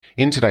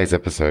In today's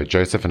episode,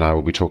 Joseph and I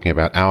will be talking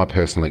about our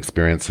personal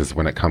experiences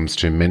when it comes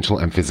to mental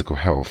and physical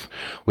health.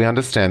 We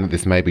understand that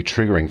this may be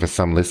triggering for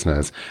some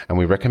listeners, and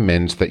we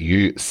recommend that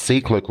you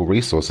seek local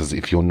resources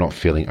if you're not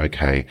feeling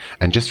okay.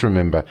 And just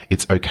remember,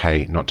 it's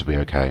okay not to be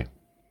okay.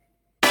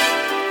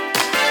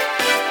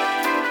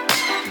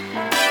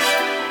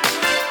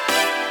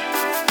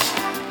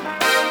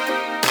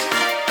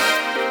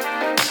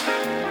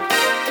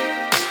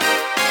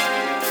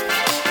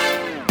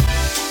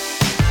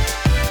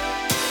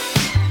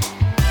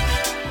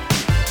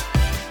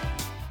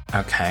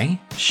 Okay,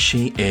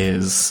 she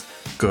is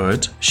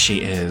good.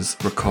 She is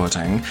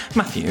recording.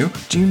 Matthew,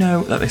 do you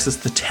know that this is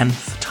the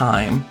 10th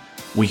time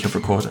we have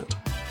recorded?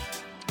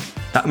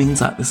 That means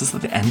that this is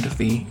at the end of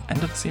the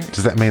series.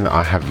 Does that mean that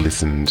I have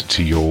listened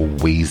to your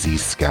wheezy,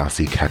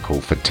 scousy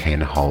cackle for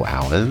 10 whole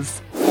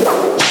hours?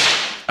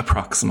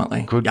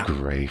 Approximately. Good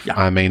grief. Yeah.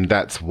 I mean,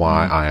 that's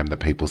why I am the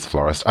people's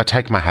florist. I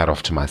take my hat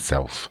off to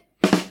myself.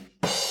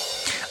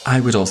 I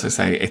would also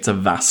say it's a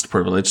vast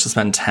privilege to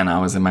spend 10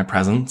 hours in my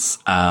presence.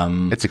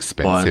 It's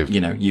expensive.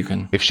 But, you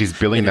can... If she's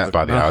billing that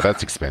by the hour,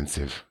 that's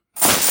expensive.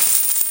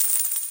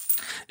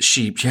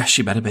 She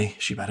better be.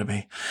 She better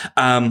be.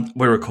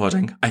 We're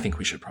recording. I think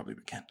we should probably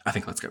begin. I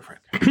think let's go for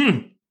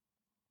it.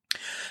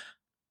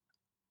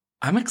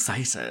 I'm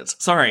excited.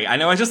 Sorry, I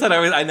know I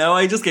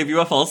just gave you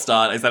a false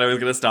start. I said I was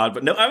going to start,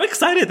 but no, I'm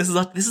excited. This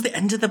is the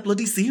end of the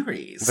bloody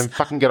series. Then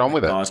fucking get on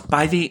with it. God.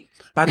 By the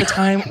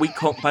time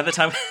by the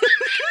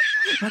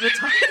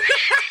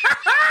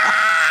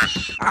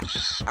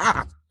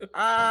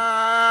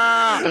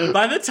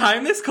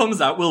time this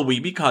comes out, will we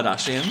be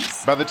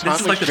Kardashians? By the time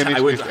we finish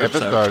this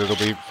episode, it'll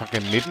be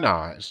fucking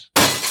midnight.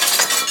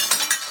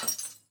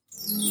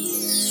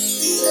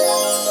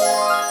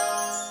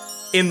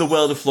 In the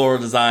world of floral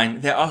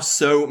design, there are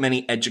so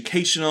many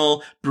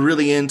educational,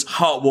 brilliant,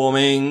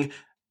 heartwarming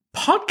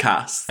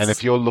podcasts. And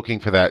if you're looking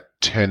for that,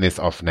 turn this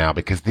off now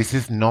because this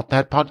is not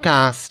that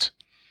podcast.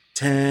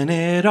 Turn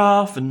it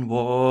off and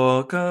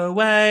walk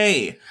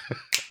away.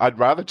 I'd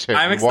rather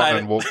turn one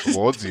and walk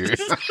towards you.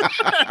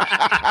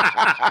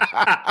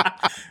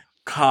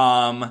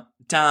 Calm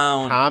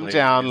down. Calm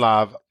down,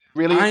 love.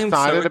 Really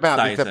excited so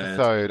about this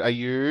episode. Are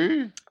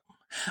you?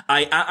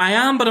 I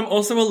am, but I'm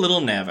also a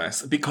little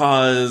nervous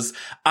because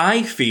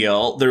I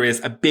feel there is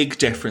a big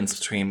difference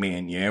between me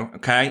and you.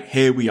 Okay,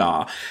 here we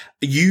are.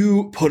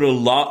 You put a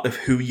lot of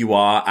who you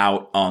are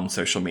out on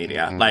social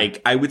media. Mm-hmm.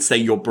 Like, I would say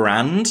your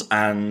brand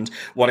and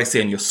what I see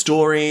in your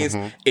stories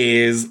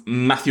is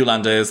Matthew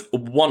Landers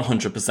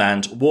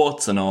 100%,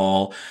 warts and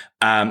all.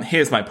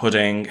 Here's my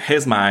pudding.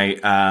 Here's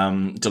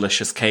my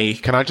delicious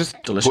cake. Can I just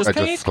put a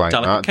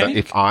disclaimer that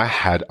if I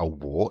had a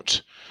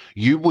wart,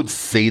 you would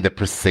see the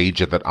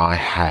procedure that I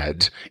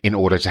had in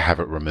order to have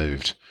it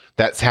removed.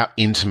 That's how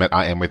intimate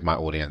I am with my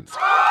audience.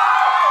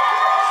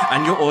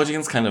 And your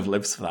audience kind of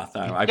lives for that, though.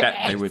 I bet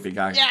they would be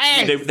gagging.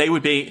 Yes. They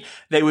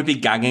would be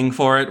gagging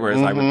for it,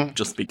 whereas I would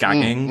just be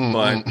gagging.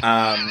 But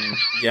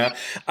yeah,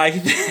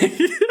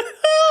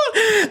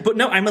 But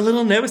no, I'm a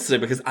little nervous today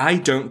because I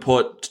don't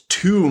put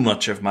too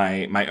much of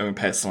my own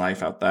personal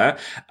life out there.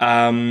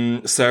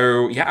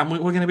 So yeah, we're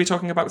going to be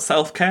talking about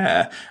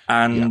self-care,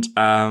 and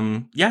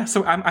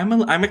so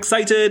I'm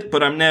excited,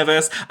 but I'm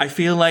nervous. I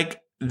feel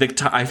like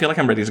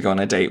I'm ready to go on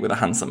a date with a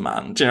handsome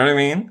man. Do you know what I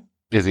mean?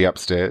 Is he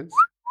upstairs?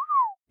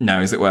 No,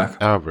 he's at work.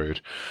 Oh,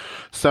 rude.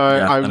 So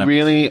I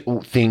really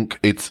think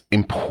it's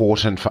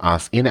important for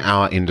us in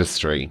our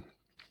industry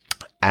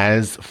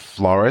as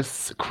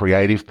florists,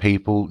 creative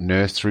people,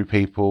 nursery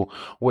people,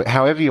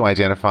 however you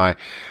identify,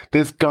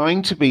 there's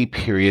going to be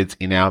periods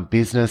in our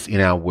business, in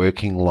our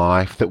working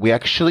life, that we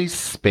actually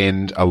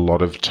spend a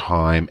lot of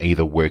time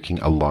either working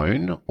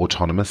alone,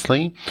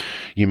 autonomously.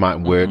 You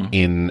might work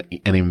in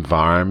an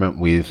environment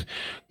with,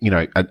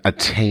 a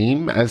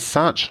team as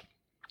such.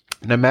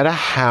 No matter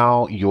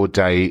how your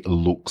day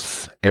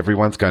looks,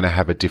 everyone's going to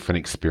have a different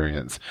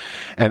experience,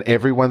 and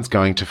everyone's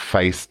going to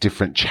face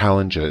different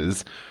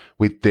challenges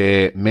with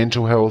their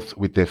mental health,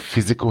 with their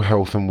physical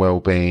health and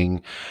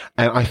well-being.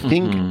 And I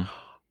think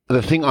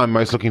the thing I'm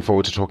most looking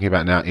forward to talking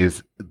about now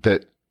is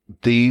that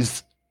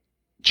these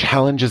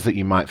challenges that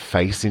you might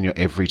face in your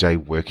everyday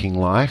working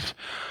life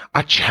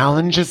are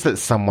challenges that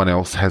someone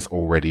else has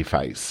already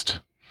faced.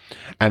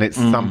 And it's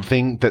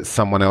something that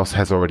someone else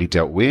has already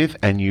dealt with,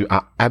 and you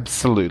are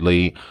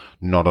absolutely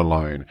not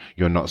alone.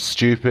 You're not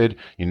stupid.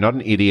 You're not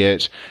an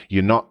idiot.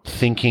 You're not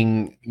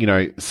thinking,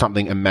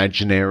 something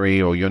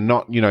imaginary, or you're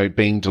not,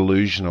 being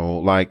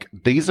delusional. Like,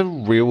 these are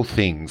real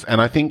things. And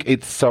I think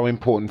it's so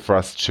important for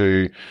us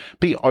to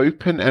be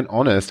open and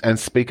honest and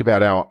speak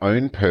about our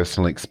own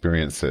personal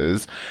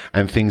experiences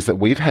and things that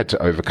we've had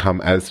to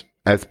overcome as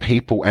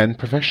people and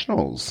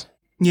professionals.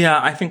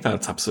 Yeah, I think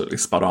that's absolutely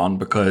spot on,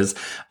 because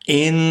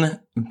in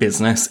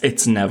business,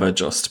 it's never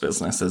just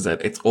business, is it?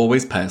 It's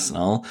always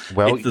personal.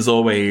 Well, there's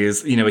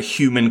always, a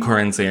human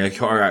currency, a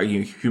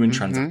human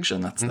transaction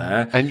that's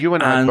there. And you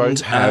and I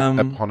both have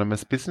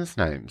eponymous business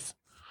names.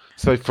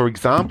 So, for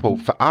example,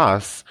 for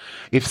us,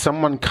 if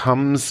someone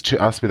comes to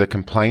us with a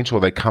complaint or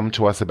they come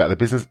to us about the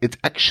business, it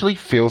actually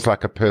feels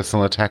like a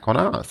personal attack on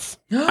us.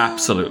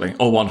 Absolutely.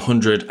 Or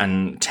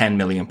 110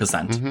 million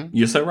 %.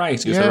 You're so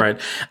right. You're so right.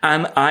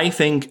 And I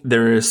think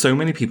there are so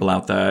many people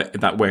out there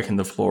that work in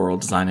the floral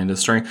design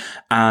industry.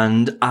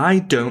 And I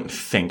don't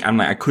think,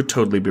 I could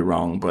totally be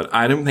wrong, but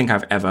I don't think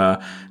I've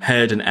ever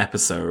heard an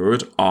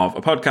episode of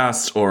a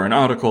podcast or an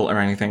article or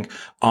anything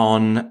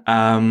on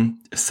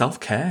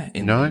self-care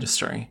in the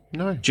industry.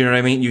 No. Do you know what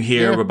I mean? You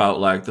hear about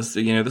like the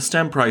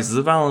stem prices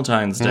of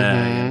Valentine's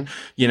Day,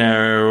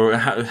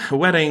 and,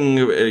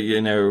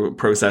 wedding,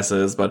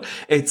 processes, but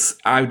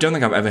I don't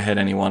think I've ever heard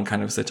anyone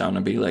kind of sit down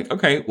and be like,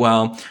 okay,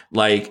 well,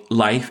 like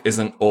life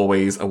isn't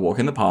always a walk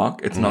in the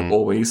park. It's not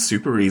always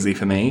super easy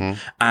for me.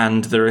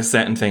 And there are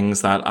certain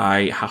things that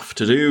I have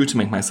to do to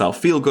make myself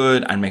feel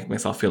good and make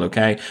myself feel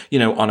okay,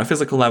 on a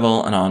physical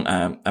level and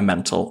on a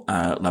mental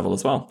level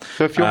as well.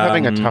 So if you're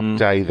having a tough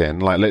day then,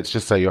 like let's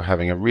just say you're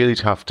having a really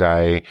tough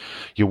day,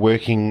 you're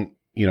working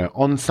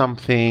on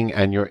something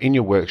and you're in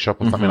your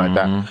workshop or something like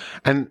that,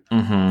 and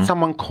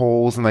someone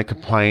calls and they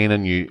complain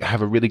and you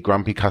have a really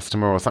grumpy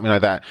customer or something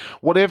like that,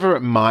 whatever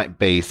it might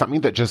be,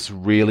 something that just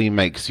really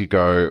makes you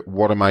go,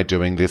 what am I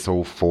doing this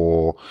all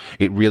for?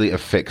 It really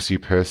affects you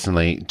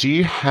personally. Do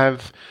you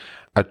have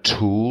a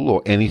tool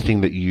or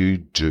anything that you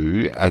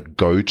do, a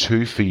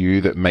go-to for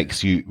you that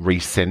makes you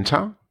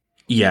recenter?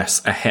 Yes,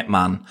 a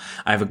hitman.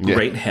 I have a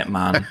great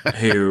hitman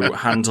who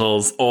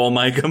handles all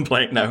my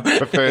complaint. No.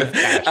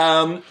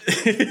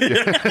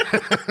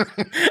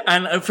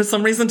 And for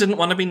some reason didn't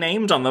want to be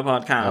named on the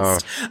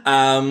podcast.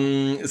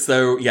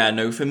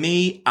 For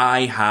me,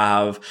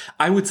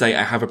 I would say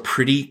I have a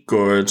pretty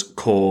good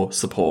core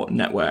support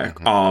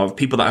network of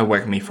people that have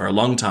worked with me for a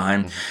long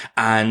time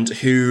and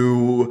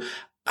who...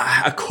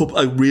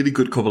 a really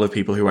good couple of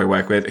people who I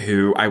work with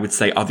who I would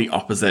say are the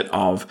opposite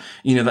of,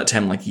 that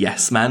term like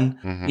yes men,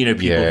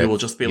 people who will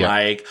just be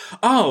like,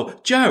 oh,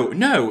 Joe,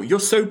 no, you're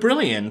so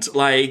brilliant.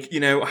 Like,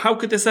 how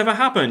could this ever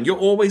happen? You're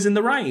always in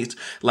the right.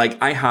 Like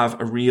I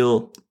have a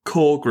real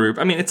core group.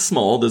 I mean, it's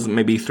small. There's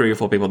maybe 3 or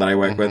 4 people that I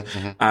work with,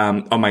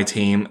 on my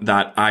team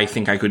that I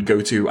think I could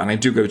go to and I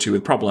do go to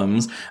with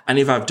problems. And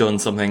if I've done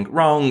something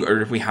wrong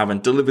or if we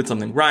haven't delivered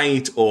something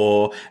right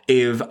or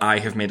if I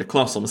have made a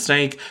colossal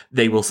mistake,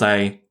 they will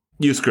say,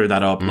 you screwed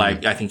that up.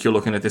 Like, I think you're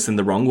looking at this in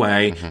the wrong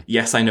way.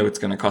 Yes, I know it's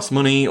going to cost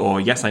money, or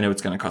yes, I know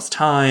it's going to cost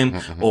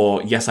time,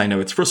 or yes, I know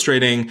it's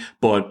frustrating,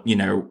 but,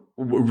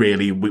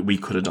 really, we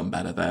could have done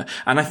better there.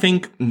 And I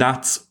think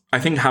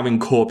having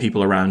core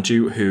people around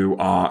you who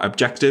are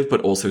objective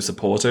but also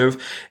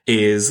supportive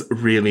is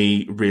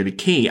really, really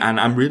key. And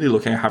I'm really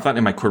looking to have that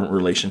in my current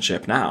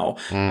relationship now.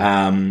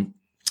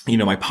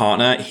 My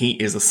partner, he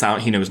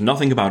knows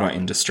nothing about our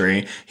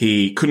industry.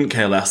 He couldn't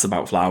care less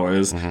about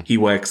flowers. He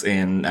works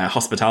in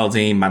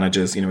hospitality,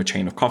 manages, a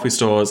chain of coffee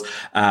stores.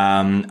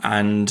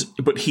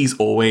 But he's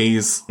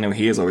always,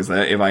 he is always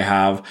there. If I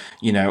have,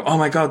 oh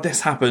my God,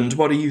 this happened.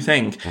 What do you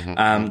think?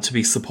 To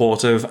be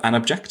supportive and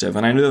objective.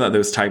 And I know that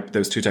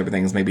those two type of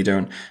things maybe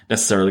don't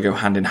necessarily go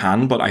hand in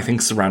hand, but I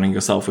think surrounding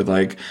yourself with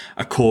like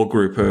a core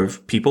group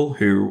of people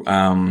who,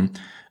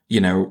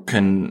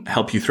 can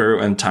help you through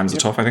and times are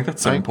tough. I think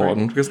that's so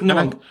important because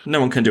no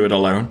one can do it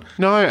alone.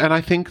 No, and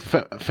I think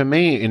for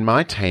me in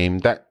my team,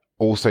 that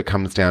also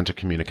comes down to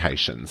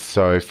communication.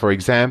 So, for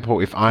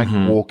example, if I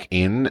walk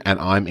in and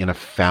I'm in a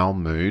foul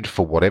mood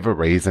for whatever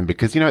reason,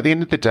 because, at the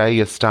end of the day,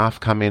 your staff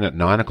come in at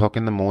 9 o'clock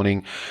in the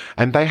morning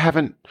and they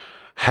haven't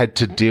had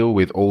to deal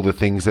with all the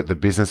things that the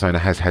business owner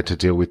has had to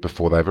deal with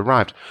before they've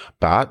arrived.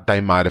 But they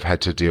might have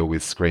had to deal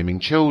with screaming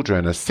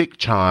children, a sick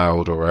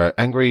child, or an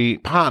angry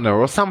partner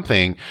or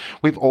something.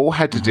 We've all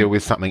had to deal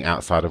with something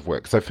outside of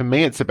work. So for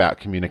me, it's about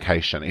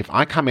communication. If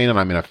I come in and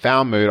I'm in a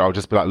foul mood, I'll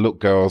just be like, look,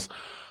 girls,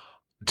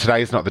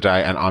 today's not the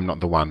day and I'm not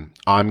the one.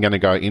 I'm going to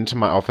go into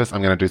my office.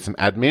 I'm going to do some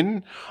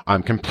admin.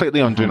 I'm completely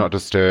on Do Not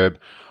Disturb.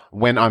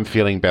 When I'm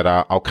feeling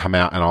better, I'll come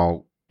out and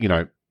I'll,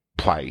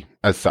 play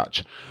as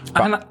such.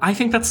 But and I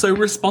think that's so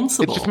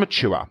responsible. It's just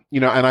mature,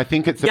 and I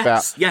think it's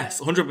about...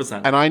 Yes,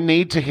 100%. And I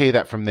need to hear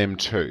that from them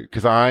too,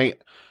 because I,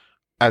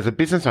 as a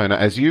business owner,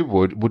 as you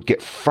would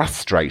get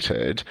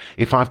frustrated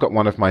if I've got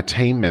one of my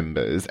team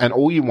members and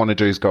all you want to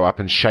do is go up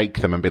and shake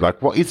them and be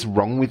like, what is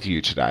wrong with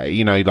you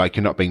today? Like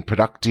you're not being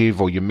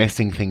productive or you're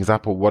messing things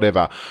up or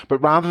whatever. But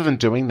rather than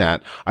doing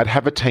that, I'd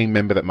have a team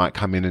member that might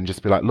come in and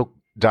just be like, look,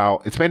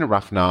 Dal, it's been a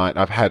rough night.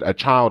 I've had a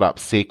child up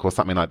sick or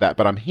something like that,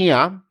 but I'm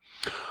here.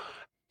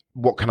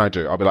 What can I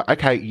do? I'll be like,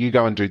 okay, you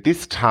go and do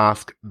this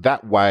task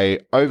that way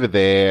over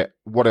there.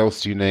 What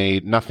else do you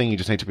need? Nothing. You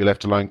just need to be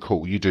left alone.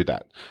 Cool. You do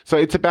that. So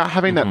it's about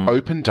having that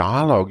open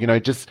dialogue,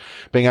 just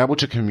being able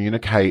to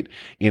communicate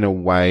in a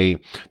way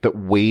that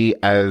we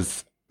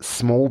as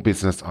small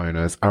business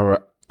owners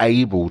are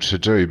able to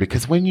do,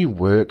 because when you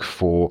work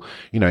for,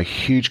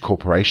 huge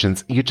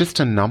corporations, you're just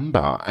a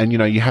number and,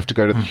 you have to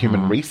go to the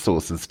human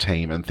resources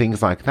team and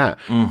things like that.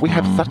 We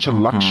have such a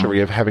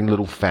luxury of having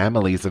little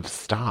families of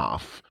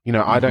staff.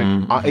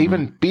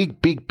 Even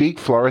big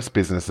florist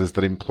businesses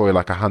that employ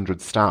like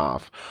 100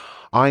 staff.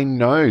 I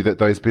know that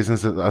those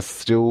businesses are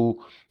still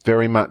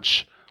very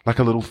much like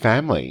a little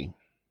family.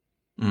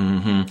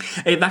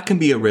 That can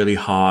be a really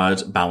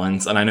hard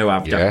balance. And I know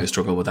I've Yeah. definitely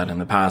struggled with that in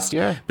the past.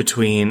 Yeah.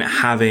 Between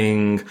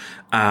having,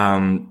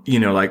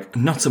 like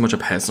not so much a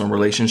personal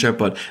relationship,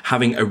 but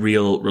having a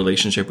real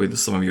relationship with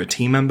some of your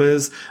team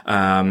members.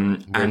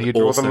 And you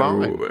draw also, the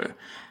line?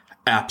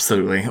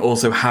 Absolutely.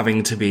 Also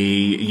having to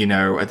be,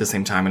 at the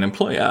same time an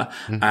employer,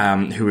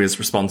 who is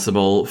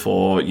responsible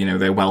for,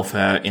 their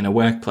welfare in a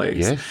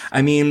workplace. Yes.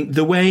 I mean,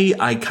 the way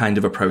I kind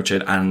of approach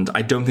it, and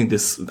I don't think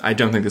this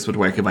would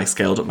work if I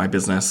scaled up my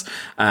business,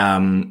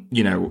 in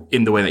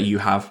the way that you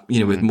have,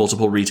 with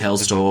multiple retail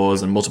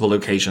stores and multiple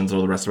locations and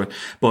all the rest of it.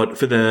 But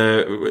for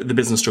the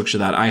business structure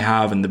that I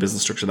have and the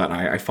business structure that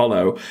I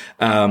follow,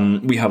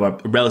 we have a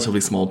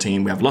relatively small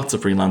team. We have lots of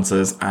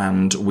freelancers,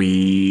 and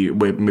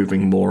we're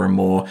moving more and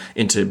more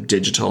into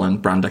digital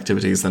and brand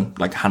activities than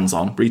like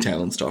hands-on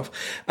retail and stuff.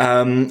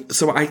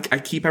 So I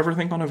keep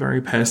everything on a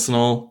very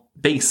personal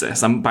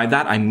basis. And by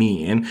that, I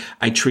mean,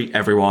 I treat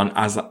everyone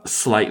as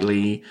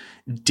slightly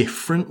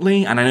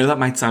differently. And I know that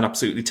might sound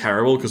absolutely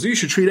terrible because you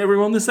should treat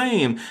everyone the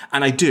same.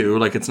 And I do.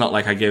 Like, it's not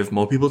like I give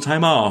more people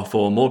time off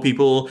or more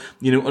people,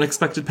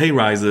 unexpected pay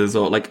rises,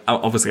 or like,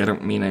 obviously I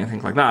don't mean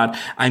anything like that.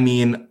 I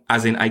mean,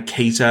 as in I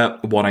cater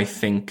what I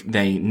think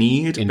they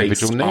need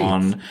based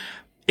on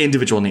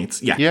individual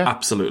needs. Yeah,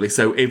 absolutely.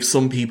 So if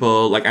some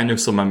people, like I know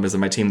some members of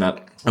my team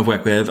that I've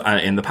worked with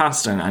in the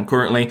past and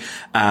currently,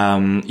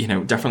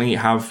 definitely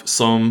have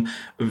some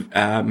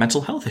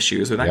mental health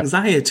issues with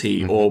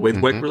anxiety or with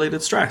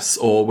work-related stress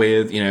or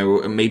with,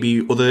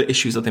 maybe other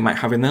issues that they might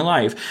have in their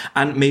life.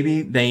 And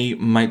maybe they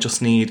might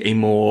just need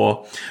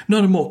not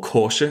a more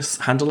cautious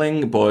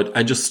handling, but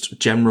a just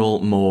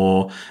general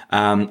more,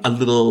 a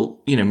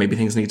little, maybe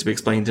things need to be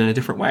explained in a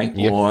different way.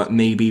 Yes. Or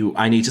maybe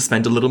I need to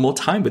spend a little more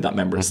time with that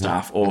member of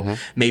staff. Or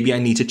maybe I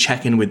need to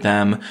check in with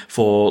them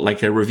for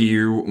like a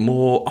review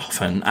more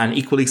often. And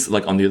equally,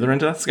 like on the other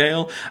end of that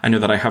scale, I know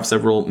that I have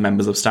several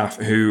members of staff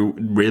who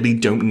really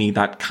don't need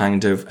that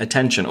kind of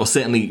attention, or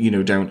certainly,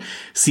 don't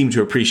seem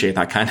to appreciate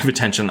that kind of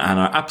attention and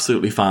are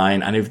absolutely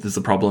fine. And if there's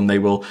a problem, they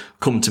will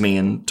come to me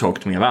and talk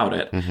to me about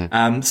it.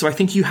 So I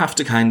think you have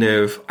to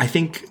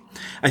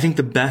I think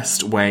the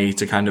best way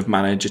to kind of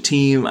manage a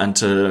team and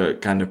to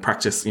kind of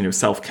practice,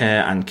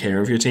 self-care and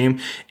care of your team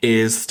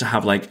is to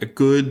have like a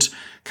good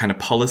kind of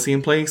policy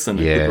in place and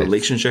a good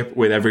relationship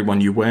with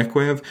everyone you work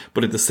with,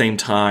 but at the same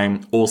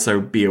time also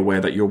be aware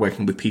that you're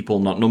working with people,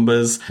 not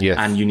numbers,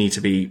 and you need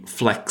to be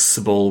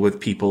flexible with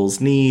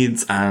people's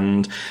needs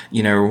and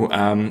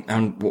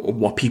and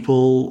what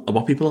people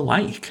are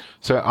like.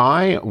 So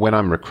when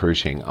I'm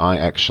recruiting, I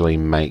actually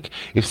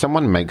if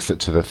someone makes it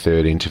to the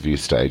third interview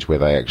stage where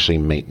they actually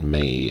meet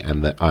me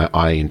and that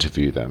I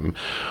interview them,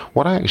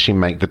 what I actually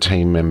make the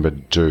team member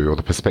do, or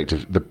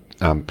the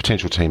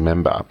potential team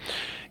member,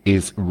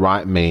 is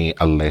write me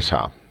a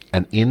letter.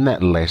 And in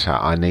that letter,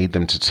 I need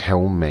them to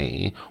tell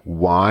me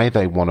why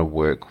they want to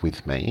work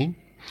with me,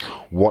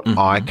 what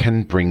I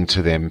can bring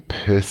to them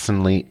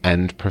personally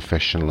and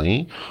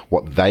professionally,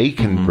 what they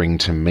can bring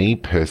to me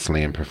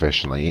personally and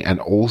professionally, and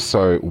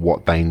also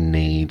what they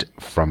need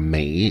from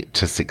me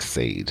to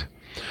succeed.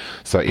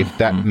 So if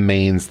that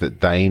means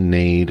that they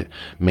need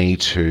me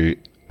to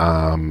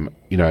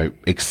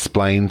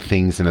explain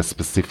things in a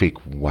specific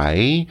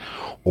way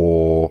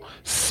or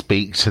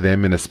speak to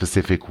them in a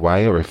specific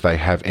way, or if they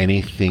have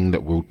anything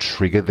that will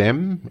trigger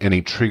them, any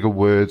trigger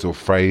words or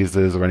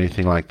phrases or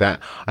anything like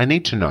that, I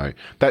need to know.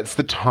 That's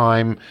the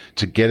time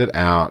to get it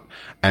out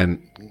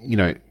and,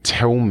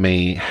 tell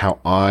me how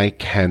I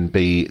can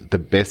be the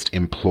best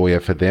employer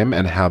for them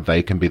and how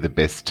they can be the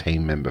best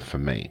team member for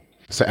me.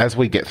 So as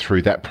we get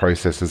through that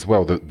process as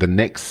well, the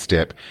next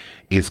step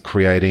is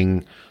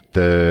creating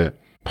the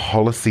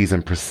policies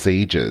and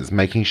procedures,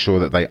 making sure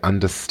that they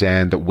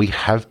understand that we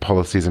have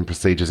policies and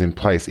procedures in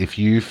place. If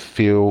you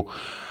feel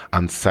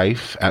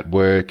unsafe at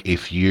work,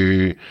 if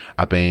you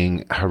are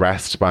being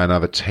harassed by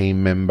another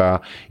team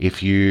member,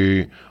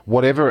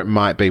 whatever it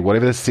might be,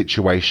 whatever the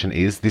situation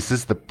is, this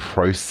is the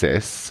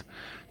process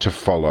to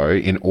follow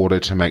in order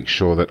to make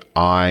sure that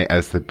I,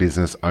 as the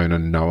business owner,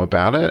 know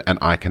about it and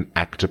I can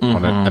act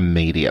upon it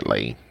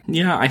immediately.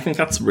 Yeah, I think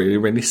that's really,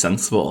 really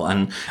sensible.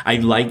 And I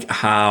like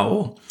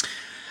how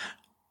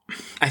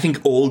I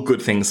think all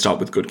good things start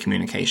with good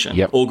communication.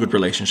 Yep. All good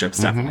relationships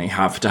definitely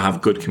have to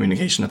have good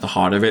communication at the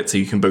heart of it, so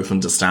you can both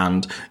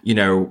understand,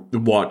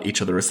 what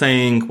each other is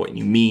saying, what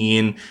you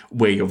mean,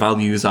 where your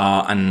values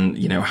are, and,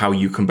 how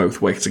you can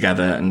both work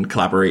together and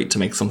collaborate to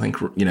make something,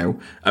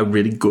 a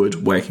really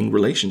good working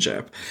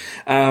relationship.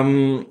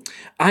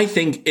 I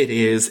think it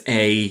is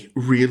a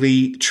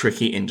really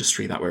tricky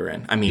industry that we're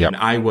in. I mean,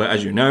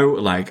 as you know,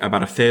 like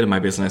about a third of my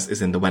business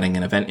is in the wedding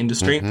and event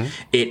industry.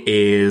 It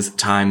is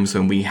times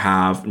when we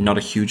have not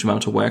a huge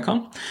amount to work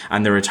on.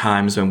 And there are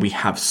times when we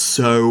have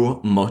so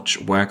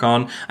much work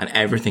on and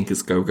everything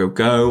is go, go,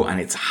 go. And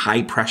it's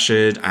high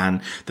pressured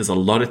and there's a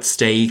lot at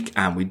stake.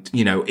 And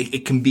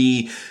it can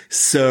be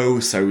so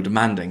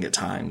demanding at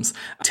times.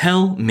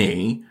 Tell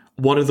me,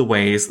 what are the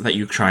ways that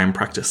you try and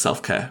practice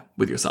self-care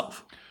with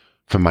yourself?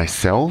 For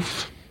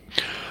myself?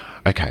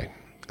 Okay.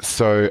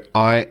 So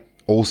I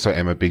also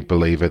am a big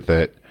believer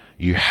that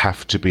you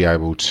have to be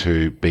able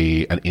to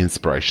be an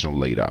inspirational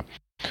leader.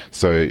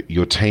 So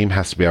your team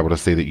has to be able to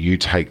see that you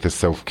take the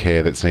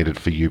self-care that's needed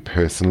for you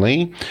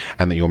personally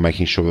and that you're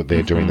making sure that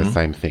they're doing the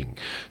same thing.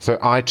 So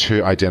I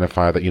too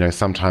identify that,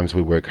 sometimes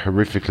we work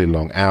horrifically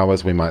long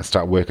hours. We might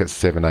start work at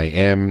 7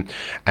 a.m.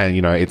 and,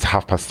 it's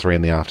 3:30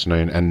 in the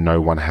afternoon and no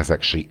one has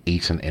actually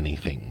eaten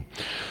anything.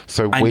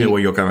 So I know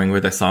where you're going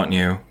with this, aren't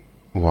you?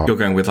 What? You're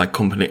going with like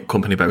company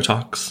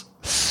Botox.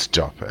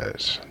 Stop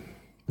it.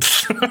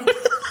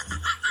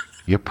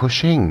 You're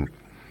pushing.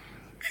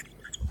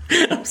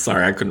 I'm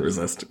sorry, I couldn't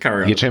resist.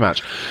 Carry on. You're too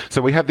much. So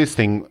we have this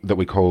thing that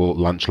we call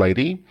Lunch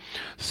Lady.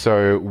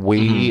 So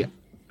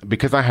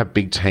because I have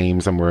big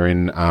teams and we're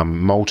in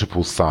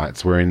multiple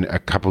sites, we're in a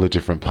couple of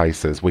different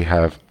places, we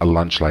have a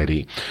Lunch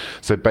Lady.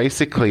 So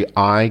basically,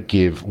 I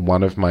give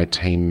one of my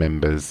team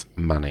members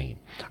money.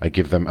 I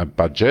give them a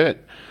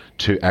budget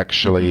to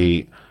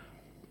actually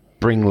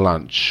bring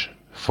lunch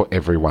for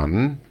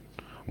everyone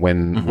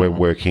when we're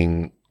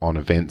working on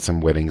events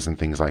and weddings and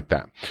things like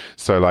that.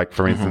 So like,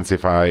 for instance,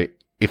 if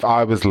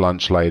I was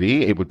Lunch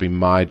Lady, it would be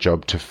my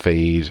job to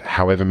feed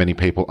however many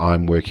people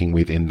I'm working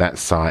with in that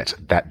site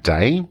that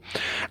day.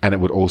 And it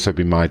would also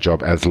be my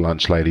job as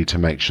Lunch Lady to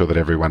make sure that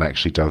everyone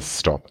actually does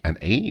stop and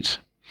eat.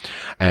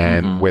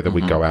 And whether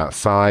we go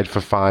outside for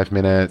 5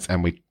 minutes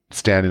and we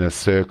stand in a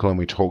circle and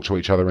we talk to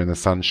each other in the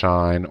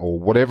sunshine or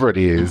whatever it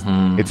is,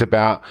 it's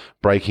about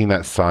breaking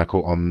that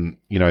cycle on,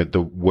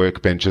 the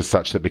workbenches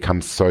such that it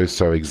becomes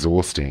so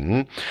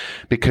exhausting.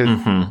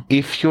 Because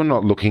if you're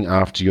not looking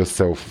after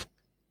yourself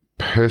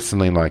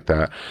personally like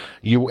that,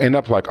 you end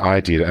up like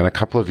I did. And a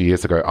couple of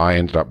years ago, I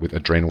ended up with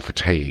adrenal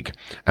fatigue.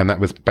 And that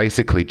was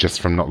basically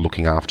just from not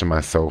looking after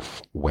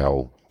myself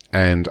well.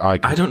 And I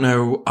don't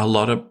know a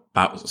lot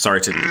about, sorry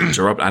to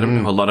interrupt, I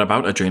don't know a lot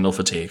about adrenal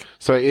fatigue.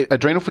 So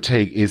adrenal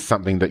fatigue is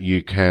something that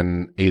you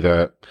can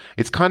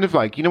it's kind of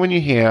like, when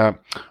you hear,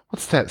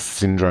 what's that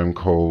syndrome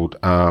called,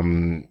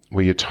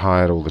 where you're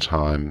tired all the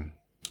time?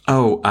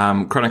 Oh,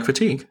 chronic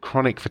fatigue.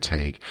 Chronic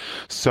fatigue.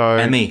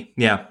 So ME,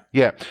 yeah.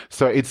 Yeah.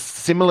 So it's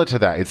similar to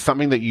that. It's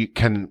something that you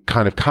can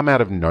kind of come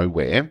out of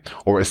nowhere,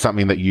 or it's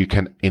something that you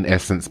can, in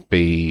essence,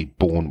 be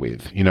born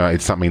with.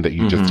 It's something that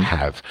you just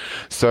have.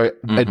 So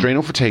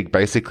adrenal fatigue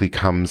basically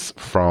comes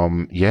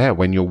from,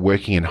 when you're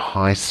working in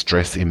high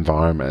stress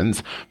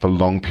environments for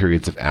long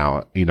periods of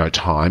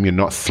time, you're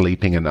not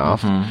sleeping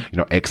enough, you're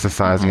not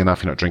exercising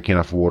enough, you're not drinking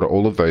enough water,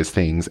 all of those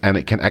things. And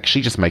it can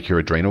actually just make your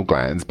adrenal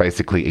glands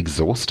basically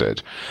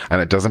exhausted,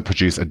 and it doesn't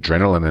produce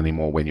adrenaline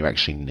anymore when you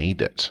actually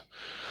need it.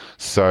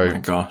 So, oh my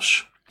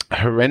gosh,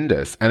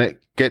 horrendous. And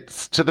it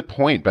gets to the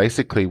point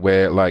basically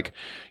where like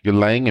you're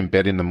laying in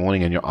bed in the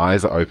morning and your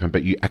eyes are open,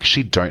 but you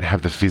actually don't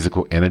have the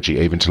physical energy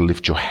even to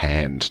lift your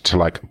hand to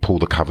like pull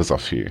the covers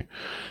off you.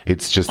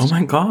 It's just, oh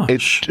my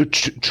gosh,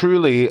 it's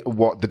truly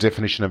what the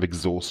definition of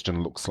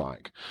exhaustion looks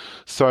like.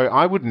 So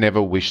I would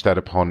never wish that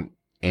upon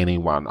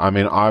anyone. I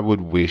mean, I would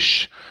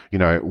wish,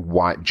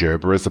 white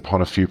gerberas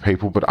upon a few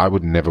people, but I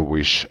would never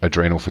wish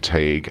adrenal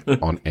fatigue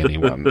on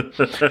anyone.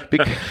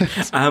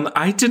 Because,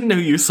 I didn't know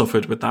you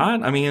suffered with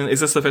that. I mean, is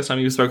this the first time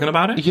you've spoken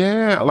about it?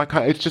 Yeah,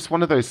 it's just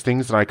one of those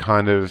things that I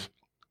kind of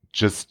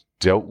just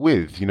dealt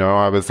with.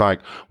 I was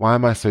like, why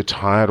am I so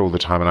tired all the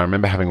time? And I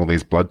remember having all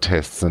these blood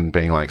tests and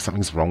being like,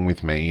 something's wrong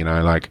with me,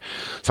 like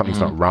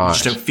something's not right. You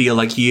just don't feel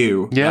like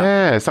you.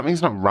 Yeah,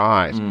 something's not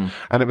right.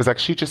 And it was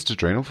actually just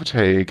adrenal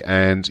fatigue.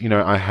 And,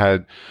 I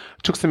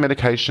took some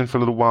medication for a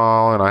little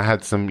while, and I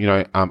had some,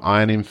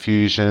 iron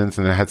infusions,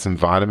 and I had some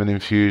vitamin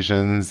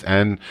infusions,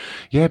 and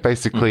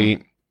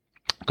basically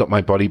got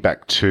my body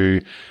back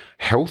to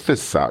health as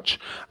such.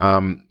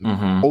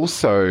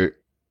 Also,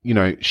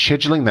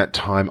 scheduling that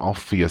time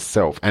off for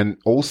yourself. And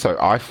also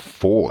I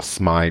force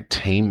my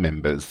team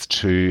members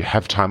to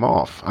have time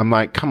off. I'm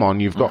like, come on,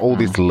 you've got all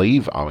this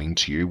leave owing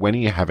to you. When are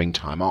you having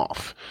time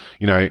off?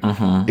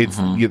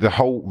 The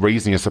whole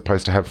reason you're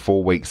supposed to have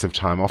 4 weeks of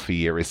time off a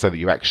year is so that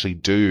you actually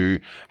do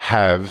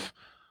have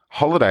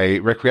holiday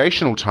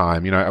recreational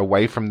time,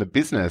 away from the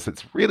business.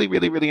 It's really,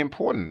 really, really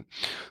important.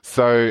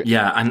 So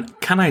yeah, and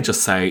can I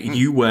just say,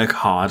 you work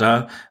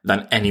harder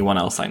than anyone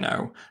else I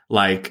know.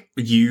 Like,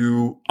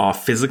 you are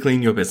physically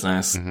in your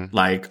business,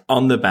 like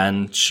on the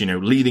bench,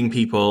 leading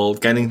people,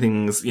 getting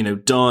things,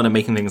 done and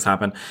making things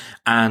happen.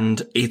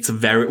 And it's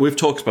we've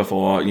talked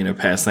before,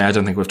 personally, I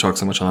don't think we've talked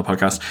so much on the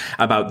podcast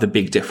about the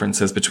big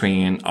differences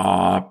between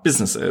our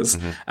businesses,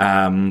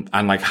 and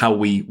like how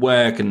we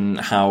work and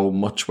how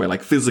much we're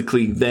like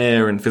physically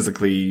there and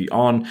physically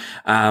on.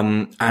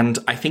 And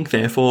I think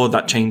therefore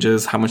that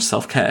changes how much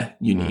self-care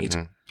you need.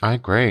 I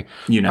agree.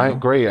 I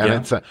agree.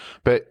 And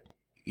but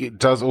it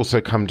does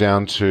also come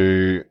down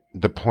to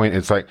the point.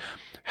 It's like,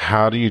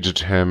 how do you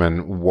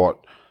determine what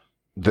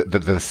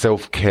the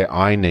self-care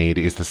I need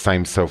is the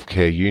same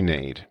self-care you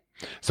need?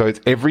 So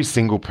it's every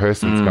single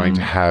person's going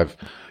to have,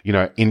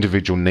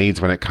 individual needs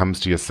when it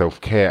comes to your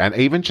self-care. And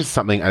even just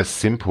something as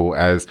simple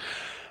as,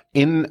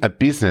 in a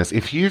business,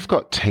 if you've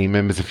got team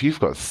members, if you've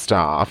got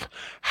staff,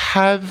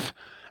 have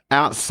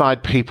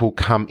outside people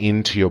come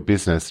into your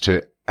business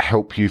to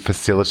help you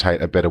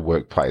facilitate a better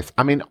workplace.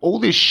 I mean, all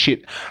this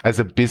shit as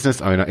a business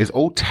owner is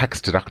all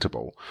tax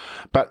deductible,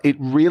 but it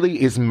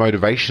really is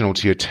motivational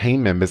to your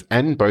team members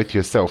and both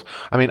yourself.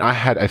 I mean, I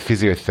had a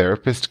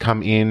physiotherapist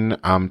come in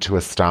to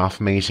a staff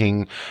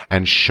meeting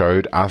and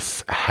showed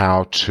us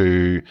how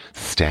to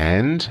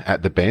stand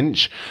at the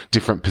bench,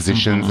 different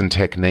positions and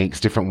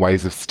techniques, different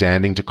ways of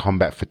standing to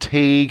combat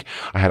fatigue.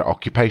 I had an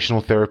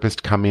occupational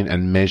therapist come in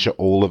and measure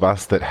all of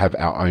us that have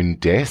our own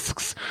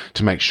desks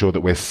to make sure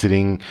that we're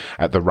sitting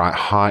at the right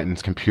height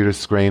and computer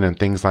screen and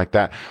things like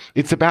that.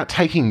 It's about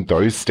taking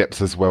those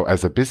steps as well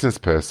as a business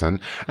person.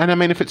 And I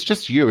mean, if it's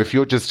just you, if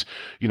you're just,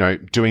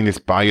 doing this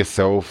by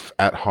yourself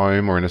at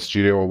home or in a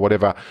studio or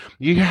whatever,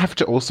 you have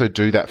to also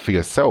do that for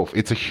yourself.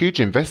 It's a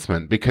huge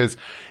investment because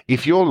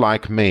if you're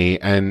like me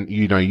and,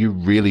 you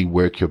really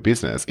work your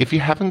business, if you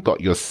haven't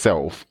got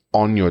yourself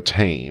on your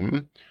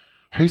team,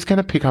 who's going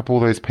to pick up all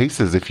those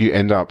pieces if you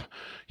end up,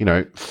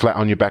 flat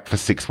on your back for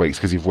 6 weeks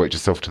because you've worked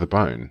yourself to the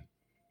bone?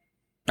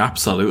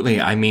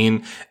 Absolutely. I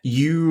mean,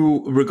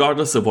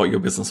 regardless of what your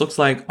business looks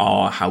like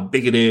or how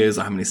big it is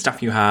or how many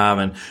staff you have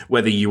and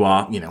whether you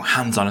are,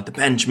 hands-on at the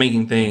bench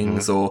making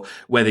things or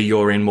whether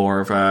you're in more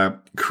of a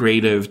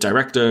creative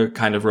director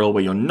kind of role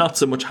where you're not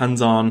so much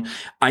hands-on,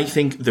 I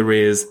think one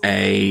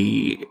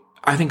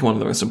of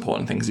the most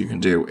important things you can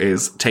do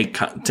is take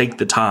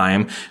the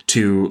time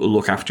to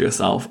look after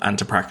yourself and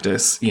to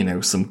practice,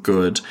 some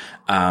good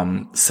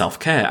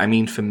self-care. I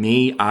mean, for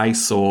me, I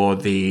saw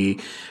the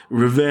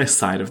reverse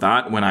side of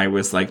that when I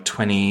was like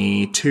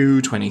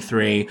 22,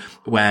 23,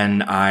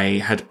 when I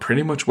had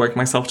pretty much worked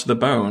myself to the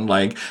bone.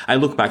 Like, I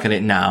look back at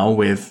it now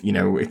with,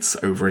 it's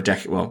over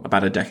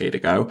about a decade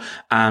ago.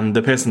 And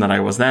the person that I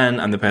was then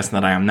and the person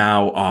that I am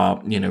now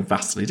are,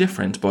 vastly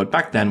different. But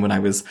back then, when I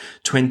was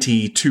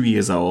 22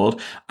 years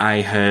old, I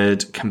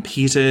had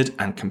competed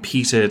and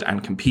competed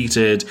and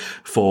competed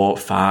for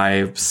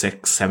 5,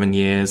 6, 7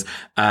 years,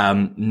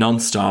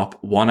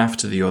 non-stop, one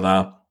after the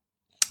other,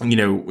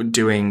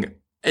 doing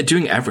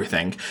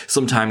everything,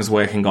 sometimes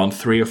working on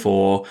 3 or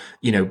 4,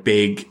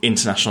 big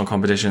international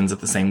competitions at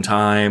the same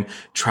time,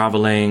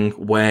 traveling,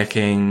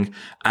 working,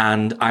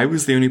 and I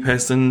was the only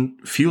person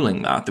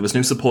fueling that. There was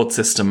no support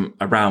system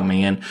around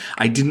me, and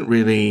I didn't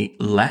really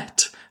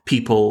let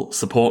people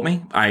support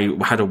me. I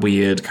had a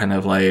weird kind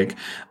of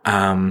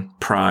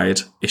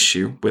pride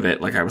issue with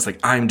it. Like, I was like,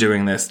 I'm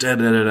doing this, da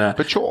da da da.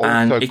 But you're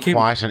also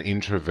quite an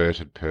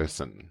introverted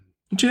person.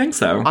 Do you think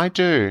so? I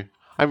do.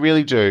 I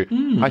really do.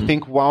 I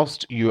think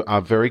whilst you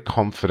are very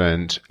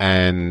confident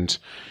and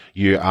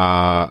you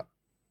are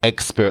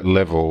expert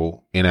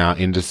level in our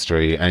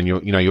industry and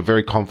you're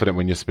very confident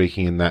when you're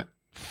speaking in that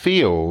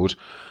field,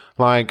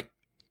 like,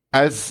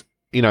 as,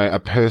 a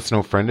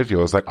personal friend of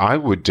yours, like, I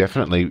would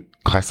definitely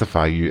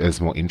classify you as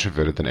more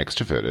introverted than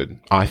extroverted,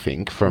 I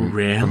think, from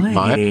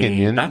my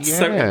opinion. That's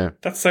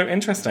so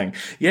interesting.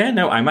 Yeah,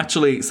 no, I'm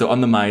actually, so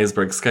on the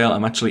Myers-Briggs scale,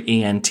 I'm actually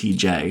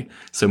ENTJ,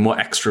 so more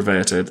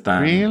extroverted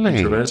than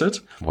introverted.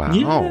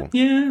 Wow.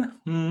 Yeah.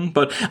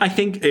 But I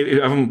think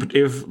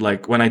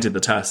if when I did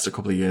the test a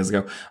couple of years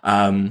ago,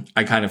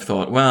 I kind of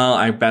thought, well,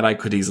 I bet I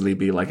could easily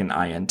be like an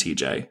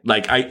INTJ.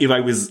 Like, if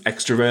I was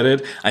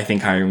extroverted, I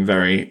think I'm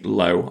very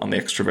low on the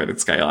extroverted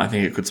scale. I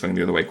think it could swing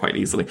the other way quite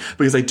easily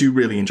because I do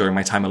really enjoy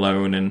my time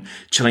alone and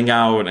chilling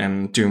out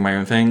and doing my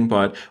own thing,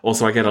 but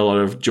also I get a lot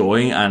of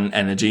joy and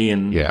energy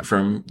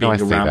from being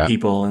around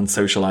people and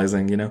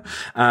socializing,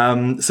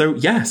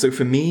 So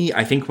for me,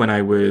 I think when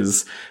I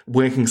was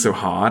working so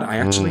hard, I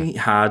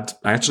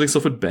actually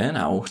suffered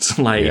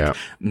burnout,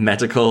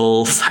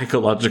 medical,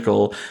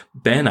 psychological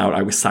burnout.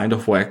 I was signed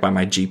off work by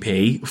my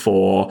GP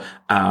for,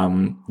 a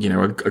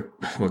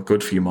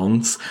good few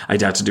months. I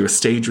had to do a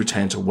staged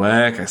return to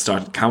work. I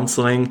started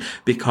counseling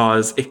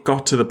because it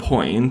got to the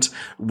point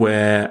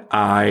where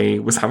I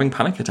was having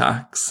panic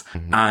attacks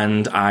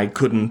and I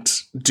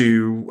couldn't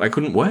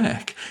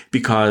work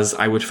because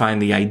I would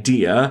find the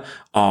idea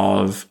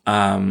of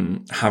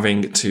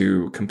having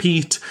to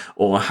compete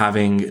or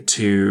having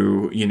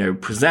to,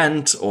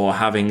 present or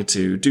having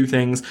to do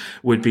things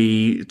would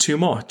be too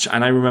much.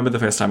 And I remember the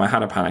first time I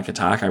had a panic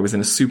attack, I was in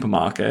a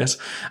supermarket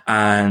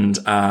and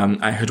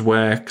I had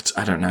worked,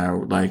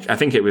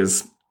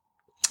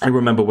 I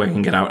remember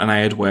working it out, and I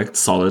had worked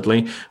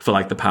solidly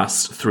for the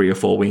past 3 or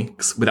 4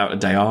 weeks without a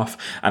day off.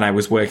 And I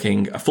was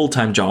working a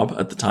full-time job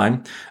at the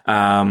time,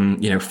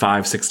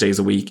 5-6 days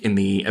a week in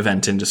the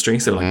event industry.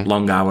 So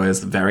long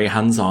hours, very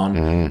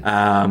hands-on.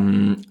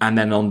 And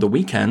then on the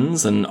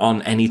weekends and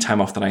on any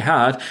time off that I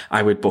had,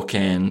 I would book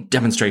in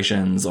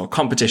demonstrations or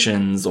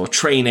competitions or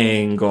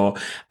training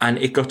and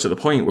it got to the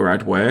point where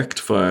I'd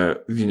worked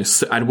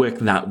I'd worked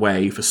that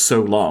way for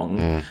so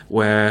long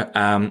where,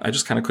 I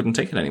just kind of couldn't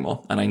take it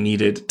anymore. And I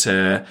needed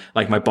to,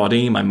 my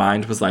body, my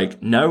mind was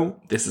like, no,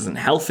 this isn't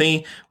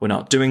healthy. We're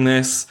not doing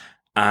this.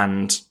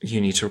 and you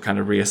need to kind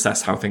of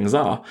reassess how things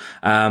are.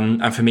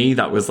 And for me,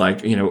 that was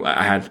like,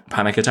 I had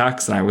panic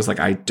attacks and I was like,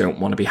 I don't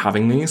want to be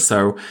having these.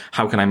 So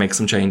how can I make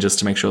some changes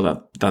to make sure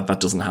that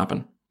doesn't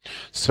happen?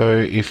 So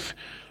if,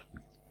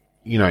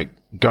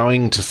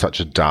 going to such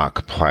a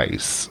dark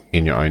place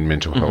in your own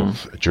mental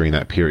health during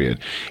that period,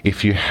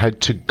 if you had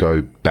to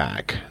go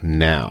back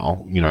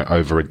now,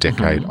 over a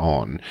decade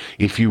on,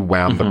 if you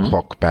wound the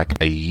clock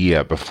back a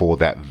year before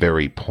that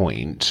very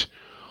point,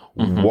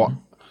 what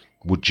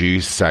would you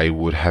say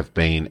would have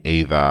been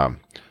either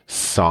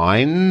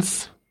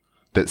signs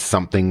that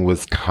something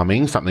was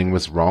coming, something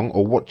was wrong,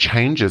 or what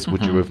changes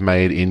would you have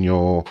made in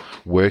your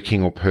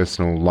working or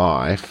personal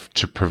life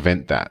to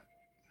prevent that?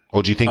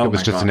 Or do you think it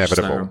was just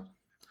inevitable?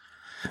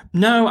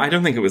 No, I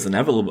don't think it was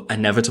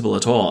inevitable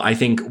at all. I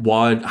think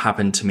what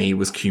happened to me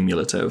was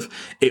cumulative.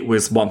 It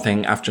was one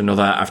thing after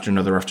another, after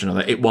another, after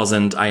another. It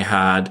wasn't, I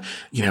had,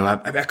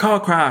 a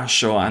car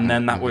crash and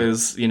then that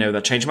was,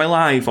 that changed my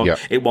life. Or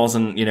it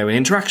wasn't, an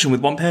interaction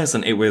with one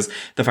person. It was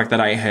the fact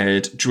that I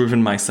had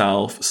driven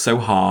myself so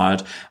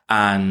hard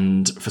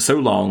and for so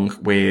long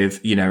with,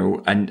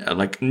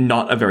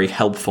 not a very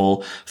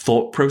helpful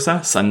thought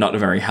process and not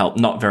very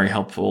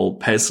helpful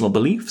personal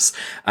beliefs,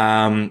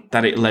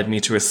 that it led me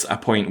to a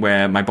point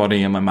where my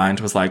body and my mind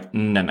was like,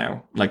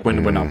 no, like we're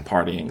not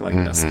partying like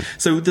this.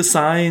 So the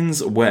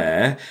signs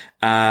were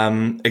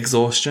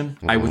exhaustion.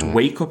 I would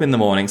wake up in the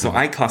morning. So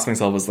I class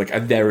myself as like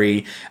a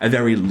very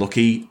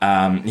lucky,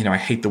 I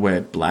hate the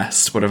word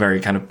blessed, but a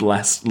very kind of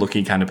blessed,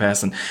 lucky kind of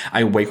person.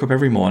 I wake up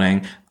every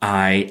morning.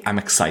 I am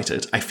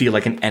excited. I feel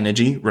like an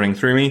energy running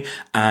through me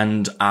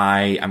and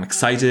I am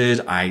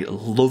excited. I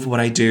love what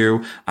I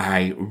do.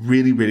 I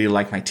really, really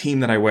like my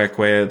team that I work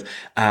with.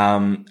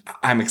 I'm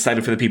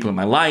excited for the people in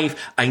my life.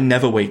 I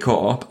never wake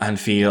up and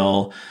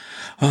feel,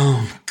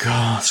 oh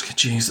gosh,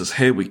 Jesus,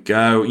 here we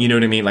go. You know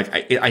what I mean?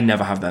 Like I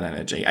never have that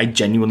energy. I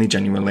genuinely,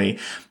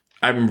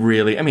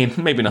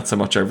 maybe not so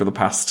much over the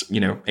past,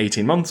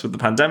 18 months with the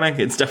pandemic.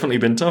 It's definitely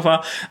been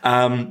tougher.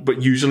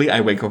 But usually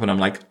I wake up and I'm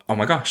like, oh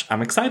my gosh,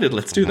 I'm excited.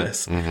 Let's do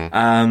this.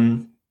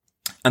 And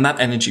that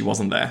energy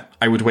wasn't there.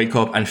 I would wake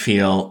up and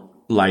feel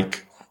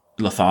like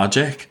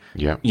lethargic.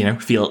 Yeah.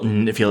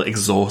 Feel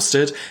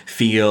exhausted,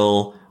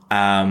 feel,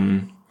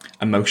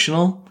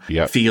 emotional,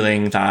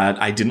 feeling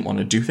that I didn't want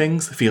to do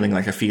things, feeling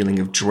like a feeling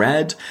of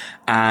dread.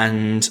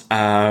 And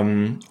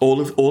all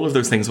of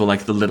those things were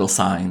like the little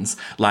signs,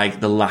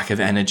 like the lack of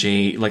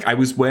energy. Like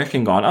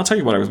I'll tell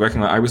you what I was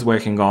working on. I was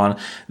working on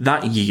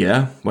that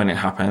year when it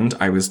happened.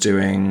 I was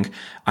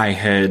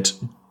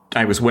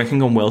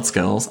working on World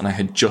Skills and I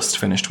had just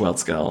finished World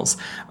Skills.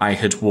 I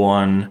had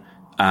won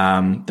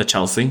the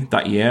Chelsea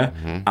that year.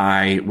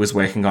 I was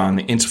working on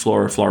the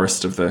Interflora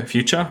Florist of the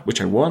Future, which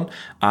I won.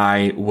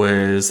 I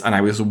was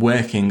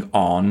working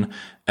on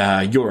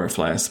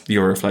Euroflares, the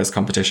Euroflares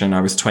competition. I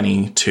was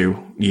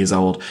 22 years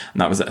old, and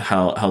that was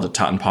held at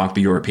Tatton Park,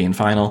 the European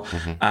final.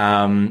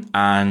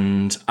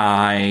 And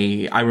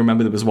I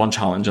remember there was one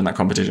challenge in that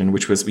competition,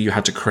 which was you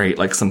had to create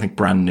like something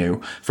brand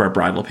new for a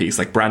bridal piece,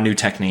 like brand new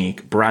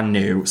technique,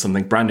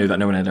 something brand new that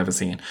no one had ever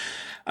seen.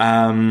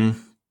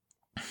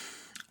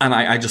 And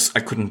I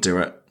couldn't do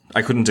it.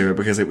 I couldn't do it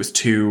because it was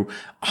too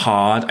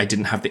hard. I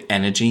didn't have the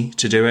energy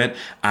to do it.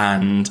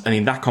 And I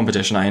mean, that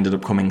competition, I ended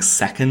up coming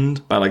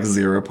second by like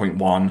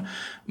 0.1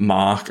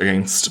 mark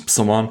against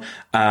someone.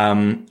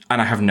 And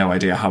I have no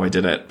idea how I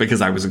did it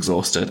because I was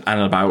exhausted. And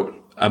about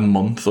a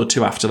month or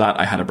two after that,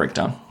 I had a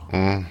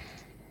breakdown.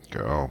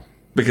 Go.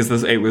 Because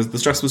the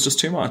stress was just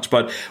too much.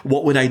 But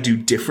what would I do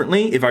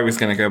differently if I was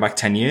going to go back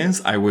 10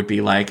 years? I would be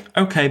like,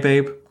 okay,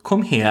 babe,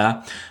 come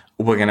here.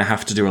 We're going to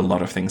have to do a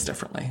lot of things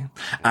differently.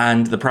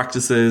 And the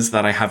practices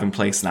that I have in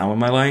place now in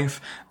my life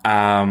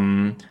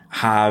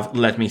have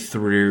led me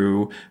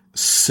through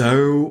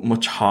so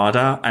much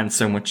harder and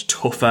so much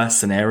tougher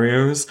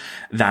scenarios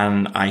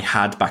than I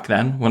had back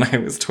then when I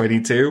was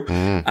 22.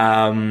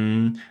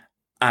 And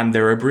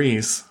they're a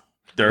breeze.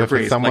 But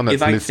for someone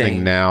that's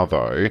listening now,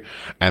 though,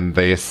 and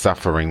they're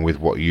suffering with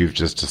what you've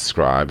just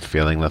described,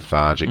 feeling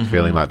lethargic,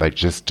 feeling like they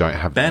just don't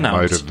have the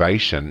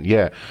motivation.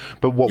 Yeah.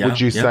 But what would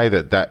you say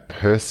that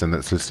person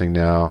that's listening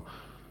now,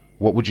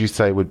 what would you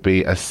say would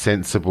be a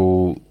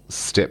sensible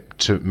step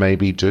to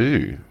maybe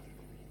do?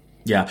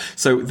 Yeah.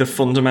 So the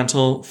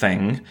fundamental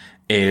thing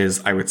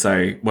is, I would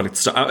say,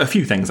 a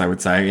few things I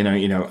would say,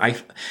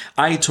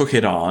 I took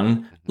it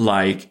on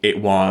like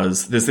it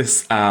was, there's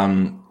this,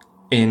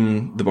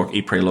 in the book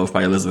Eat, Pray, Love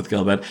by Elizabeth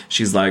Gilbert,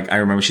 she's like, I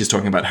remember she's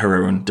talking about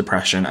her own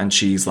depression and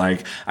she's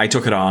like, I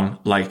took it on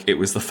like it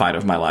was the fight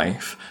of my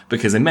life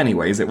because in many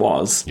ways it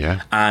was.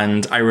 Yeah.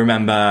 And I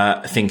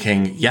remember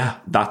thinking, yeah,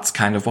 that's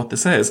kind of what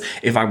this is.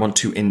 If I want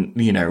to,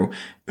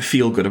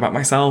 feel good about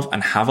myself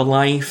and have a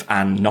life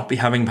and not be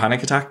having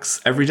panic attacks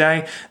every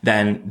day,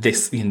 then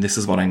this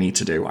is what I need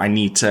to do. I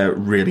need to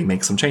really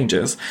make some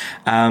changes.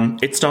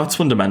 It starts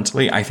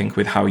fundamentally, I think,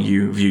 with how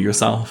you view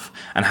yourself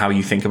and how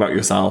you think about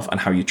yourself and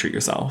how you treat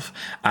yourself.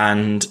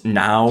 And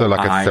now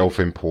a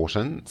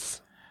self-importance?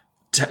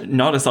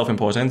 not a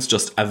self-importance,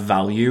 just a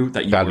value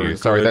that you value.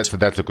 Sorry, that's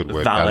a good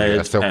word. Valid,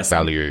 a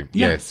self-value.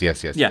 Yeah.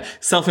 Yes. Yeah,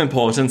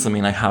 self-importance. I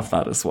mean, I have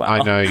that as well. I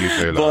know you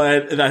do,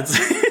 but that's.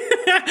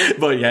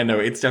 But yeah, no,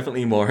 it's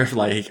definitely more of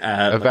like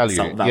a value,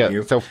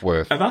 self-value,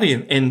 self-worth, a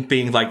value in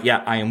being like,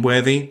 yeah, I am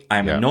worthy, I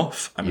am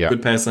enough, I'm a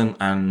good person,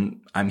 and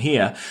I'm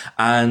here.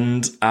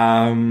 And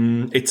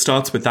it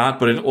starts with that,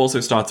 but it also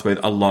starts with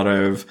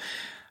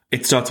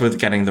it starts with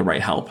getting the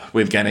right help,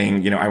 with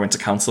getting, I went to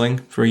counseling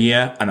for a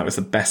year, and that was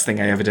the best thing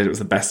I ever did. It was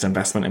the best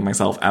investment in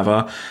myself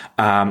ever.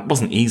 It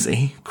wasn't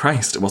easy.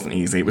 Christ, it wasn't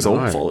easy. It was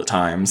awful at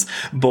times,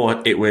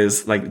 but it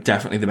was like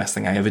definitely the best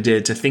thing I ever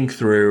did, to think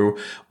through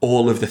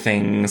all of the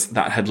things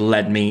that had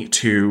led me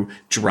to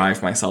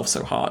drive myself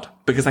so hard.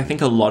 Because I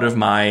think a lot of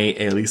my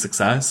early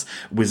success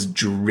was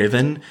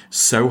driven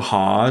so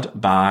hard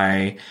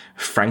by,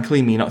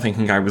 frankly, me not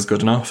thinking I was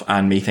good enough,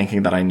 and me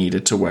thinking that I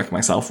needed to work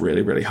myself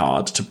really, really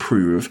hard to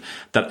prove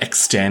that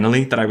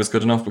externally that I was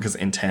good enough, because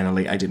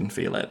internally I didn't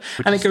feel it.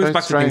 And it goes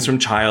back to things from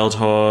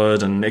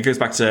childhood, and it goes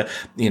back to,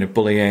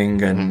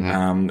 bullying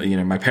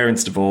and, my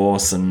parents'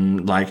 divorce,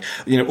 and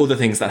other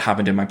things that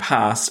happened in my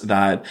past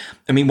that,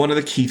 one of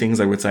the key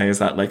things I would say is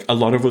that a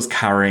lot of us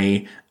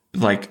carry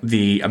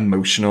the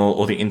emotional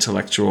or the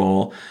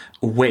intellectual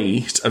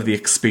weight of the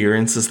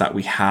experiences that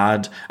we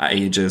had at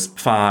ages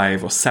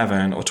 5 or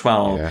 7 or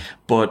 12.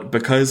 But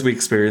because we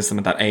experience them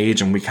at that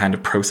age and we kind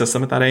of process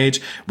them at that age,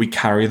 we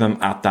carry them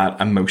at that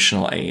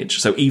emotional age.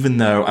 So even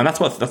though, and that's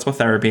what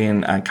therapy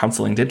and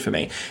counseling did for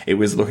me, it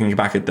was looking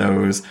back at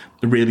those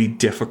really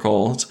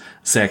difficult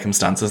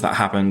circumstances that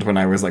happened when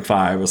I was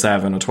 5 or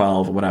 7 or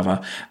 12 or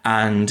whatever.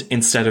 And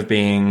instead of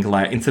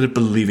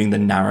believing the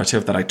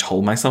narrative that I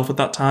told myself at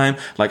that time,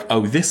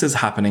 oh, this is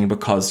happening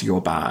because you're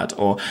bad,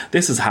 or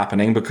this is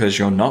happening because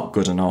you're not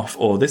good enough,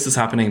 or this is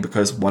happening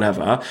because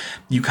whatever,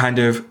 you kind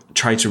of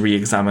try to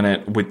re-examine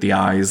it with the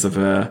eyes of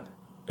the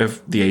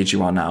age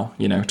you are now,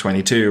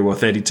 22 or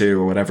 32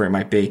 or whatever it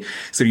might be.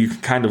 So you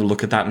can kind of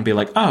look at that and be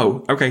like,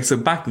 oh, okay, so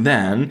back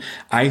then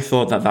I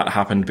thought that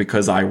happened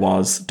because I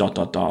was ...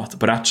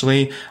 But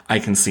actually I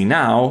can see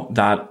now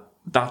that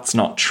that's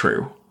not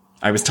true.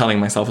 I was telling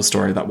myself a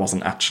story that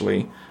wasn't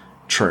actually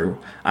true.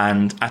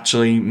 And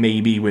actually,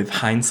 maybe with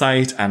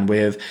hindsight and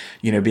with,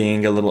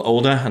 being a little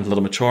older and a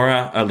little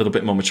maturer, a little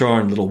bit more mature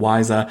and a little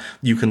wiser,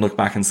 you can look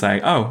back and say,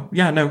 oh,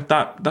 yeah, no,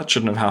 that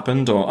shouldn't have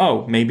happened. Or,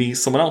 oh, maybe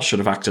someone else should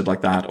have acted like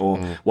that, or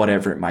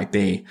whatever it might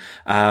be.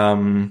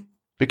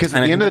 Because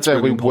at the end of the day,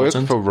 we work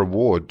for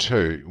reward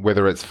too,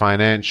 whether it's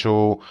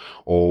financial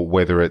or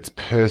whether it's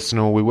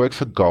personal. We work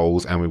for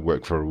goals and we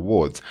work for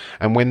rewards.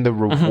 And when the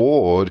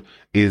reward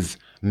is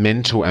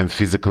mental and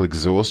physical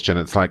exhaustion,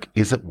 it's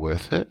is it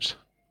worth it?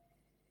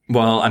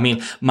 Well,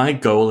 my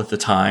goal at the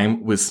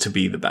time was to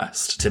be the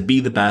best.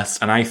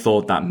 And I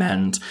thought that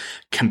meant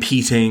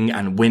competing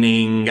and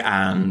winning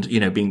and,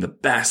 being the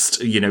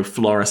best,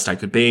 florist I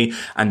could be.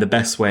 And the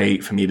best way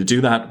for me to do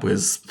that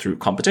was through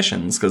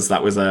competitions, because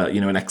that was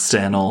an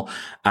external,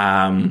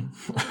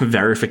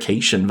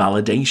 verification,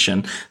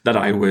 validation that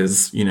I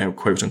was,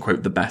 quote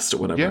unquote, the best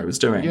at whatever I was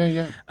doing.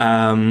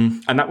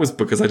 And that was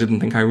because I didn't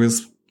think I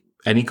was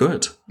any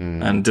good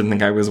and didn't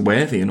think I was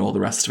worthy and all the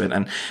rest of it.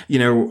 And,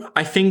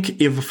 I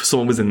think if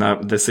someone was in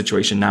this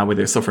situation now where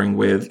they're suffering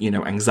with,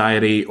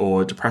 anxiety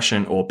or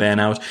depression or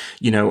burnout,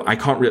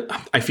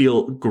 I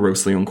feel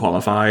grossly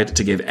unqualified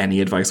to give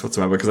any advice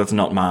whatsoever, because that's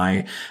not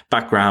my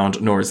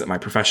background, nor is it my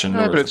profession.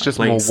 No, but it's just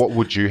more, what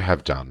would you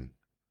have done?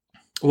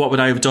 What would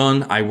I have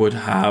done? I would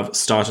have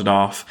started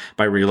off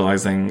by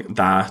realizing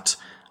that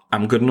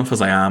I'm good enough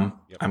as I am.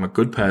 I'm a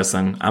good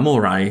person. I'm all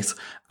right.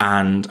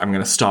 And I'm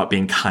going to start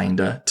being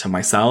kinder to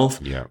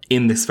myself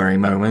in this very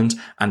moment.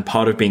 And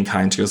part of being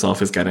kind to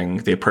yourself is getting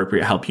the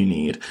appropriate help you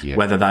need,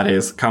 whether that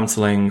is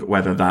counseling,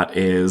 whether that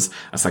is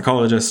a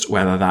psychologist,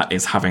 whether that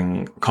is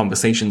having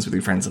conversations with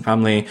your friends and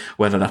family,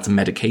 whether that's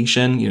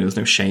medication. There's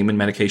no shame in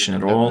medication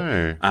at all.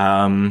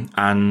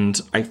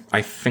 And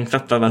I think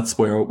that's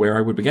where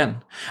I would begin.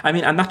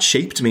 And that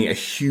shaped me a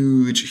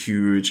huge,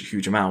 huge,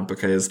 huge amount,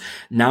 because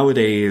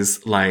nowadays,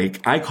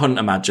 I couldn't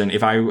imagine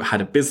if I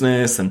had a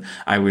business and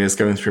I was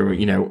going through,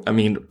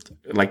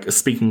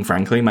 speaking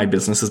frankly, my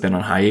business has been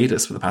on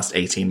hiatus for the past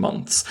 18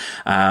 months.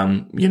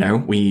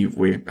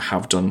 We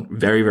have done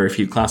very, very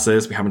few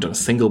classes. We haven't done a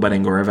single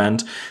wedding or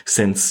event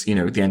since, the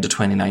end of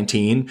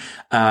 2019.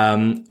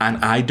 And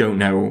I don't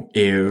know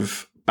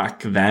if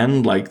back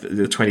then,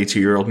 the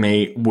 22-year-old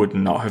me would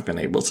not have been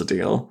able to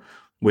deal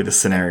with a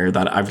scenario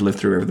that I've lived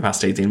through over the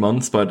past 18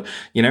 months. But,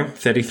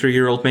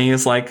 33-year-old me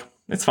is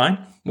it's fine.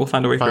 We'll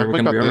find a way through. We're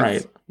going to be all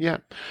right. Yeah.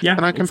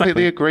 And I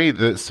completely agree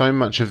that so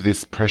much of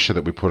this pressure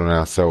that we put on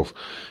ourselves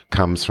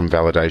comes from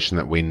validation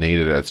that we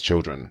needed as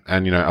children.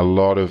 And, a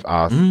lot of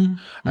us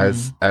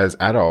as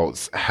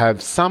adults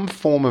have some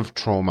form of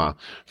trauma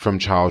from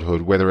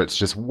childhood, whether it's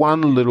just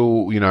one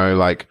little,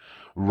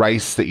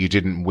 race that you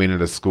didn't win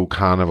at a school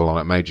carnival and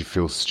it made you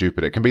feel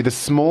stupid. It can be the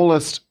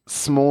smallest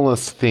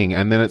thing.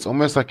 And then it's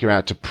almost like you're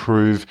out to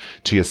prove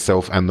to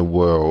yourself and the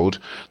world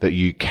that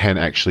you can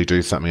actually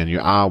do something and you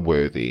are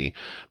worthy.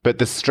 But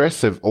the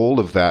stress of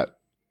all of that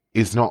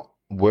is not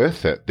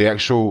worth it. The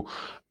actual,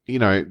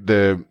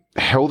 the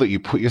hell that you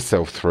put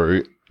yourself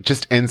through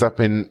just ends up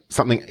in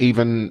something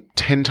even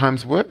 10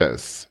 times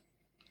worse.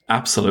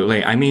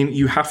 Absolutely. I mean,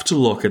 you have to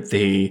look at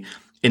the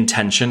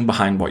intention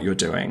behind what you're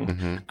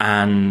doing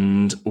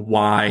and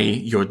why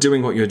you're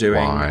doing what you're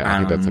doing. Why? I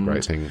think that's a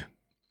great thing.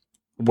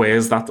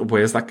 Where's that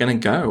going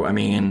to go? I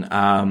mean,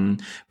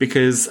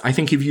 because I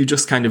think if you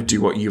just kind of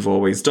do what you've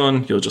always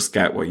done, you'll just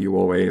get what you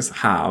always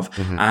have.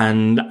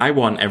 And I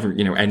want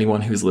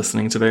anyone who's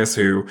listening to this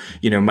who,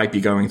 might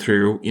be going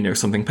through,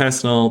 something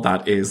personal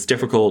that is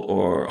difficult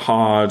or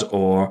hard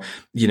or,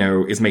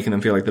 is making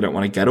them feel like they don't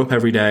want to get up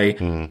every day.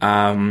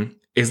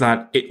 Is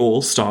that it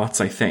all starts,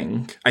 I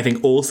think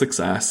all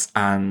success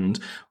and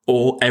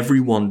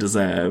everyone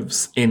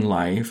deserves in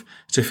life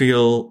to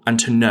feel and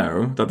to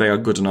know that they are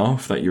good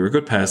enough, that you're a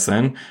good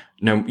person.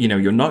 No,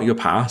 you're not your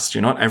past.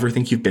 You're not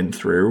everything you've been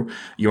through.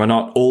 You are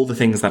not all the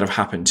things that have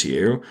happened to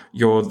you.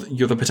 You're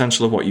the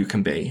potential of what you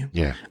can be.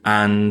 Yeah.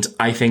 And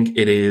I think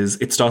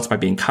it starts by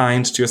being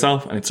kind to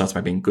yourself, and it starts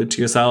by being good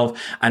to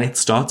yourself, and it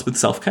starts with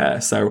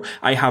self-care. So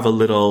I have a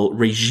little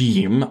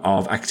regime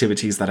of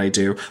activities that I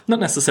do, not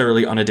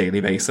necessarily on a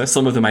daily basis.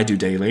 Some of them I do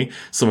daily.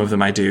 Some of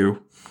them I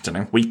do,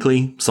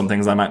 weekly. Some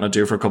things I might not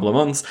do for a couple of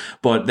months,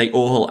 but they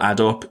all add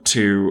up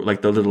to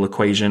like the little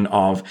equation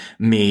of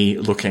me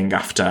looking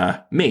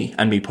after me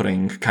and me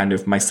putting kind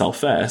of myself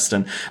first.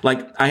 And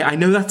like, I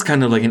know that's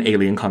kind of like an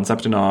alien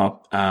concept in our,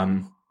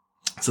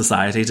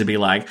 society to be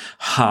like,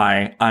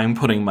 hi, I'm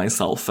putting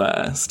myself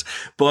first.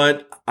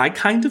 But I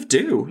kind of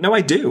do. No,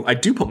 I do. I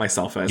do put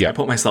myself first. Yeah. I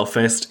put myself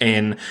first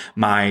in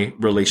my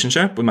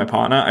relationship with my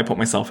partner. I put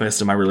myself first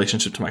in my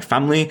relationship to my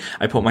family.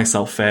 I put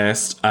myself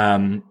first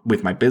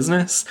with my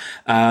business.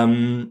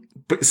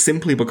 But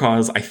simply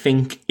because I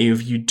think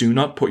if you do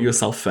not put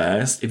yourself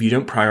first, if you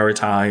don't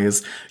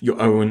prioritize your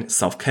own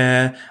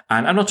self-care,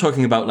 and I'm not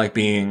talking about like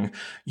being,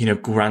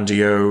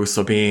 grandiose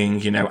or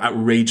being,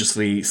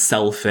 outrageously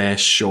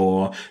selfish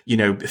or,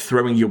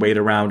 throwing your weight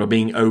around or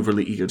being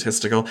overly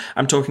egotistical.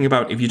 I'm talking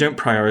about if you don't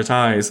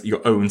prioritize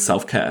your own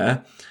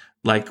self-care,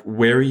 like,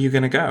 where are you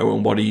going to go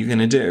and what are you going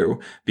to do?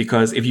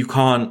 Because if you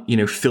can't,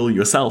 fill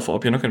yourself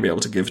up, you're not going to be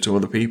able to give to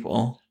other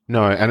people.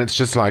 No, and it's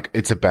just like,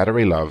 it's a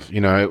battery, love.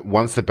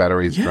 Once the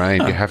battery's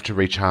drained, you have to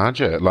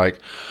recharge it. Like,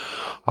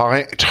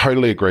 I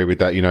totally agree with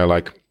that,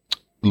 like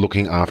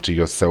looking after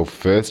yourself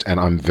first. And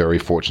I'm very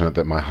fortunate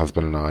that my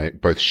husband and I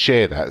both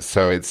share that.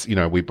 So it's,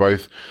 we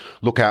both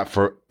look out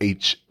for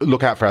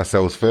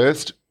ourselves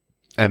first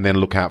and then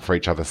look out for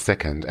each other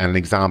second. And an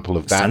example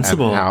of that.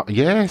 Sensible. And how,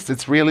 yes,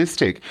 it's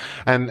realistic.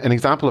 And an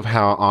example of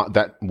how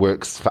that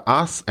works for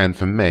us and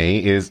for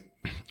me is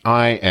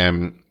I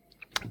am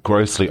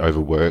grossly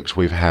overworked.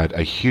 We've had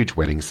a huge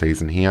wedding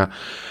season here.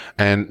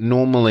 And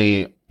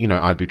normally,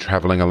 I'd be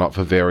traveling a lot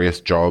for various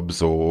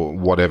jobs or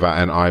whatever,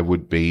 and I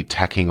would be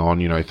tacking on,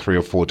 3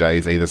 or 4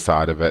 days either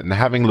side of it and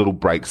having little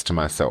breaks to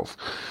myself.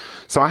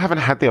 So I haven't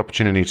had the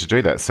opportunity to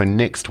do that. So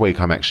next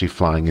week I'm actually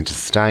flying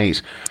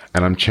interstate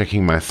and I'm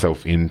checking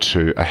myself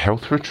into a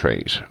health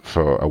retreat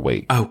for a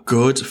week. Oh,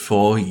 good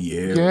for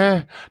you.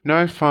 Yeah.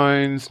 No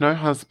phones, no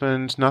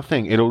husband,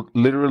 nothing. It'll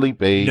literally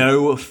be...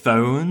 No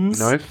phones?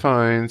 No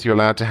phones. You're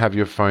allowed to have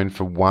your phone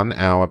for 1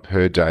 hour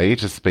per day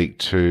to speak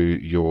to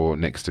your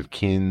next of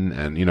kin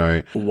and,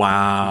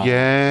 Wow.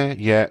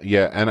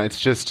 Yeah. And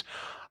it's just,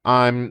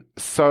 I'm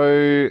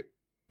so...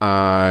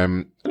 I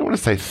don't want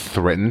to say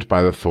threatened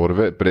by the thought of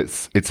it, but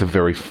it's a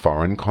very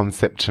foreign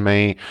concept to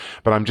me.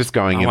 But I'm just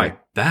going in. I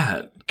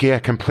bet. Yeah,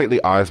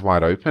 completely eyes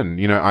wide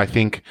open. I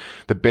think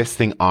the best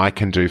thing I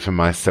can do for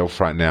myself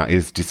right now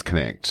is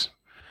disconnect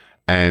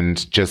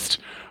and just,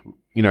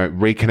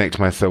 reconnect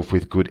myself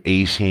with good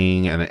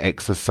eating and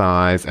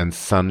exercise and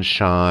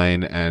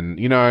sunshine. And,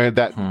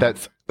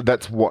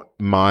 that's what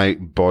my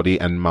body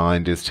and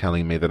mind is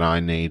telling me that I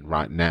need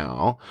right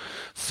now.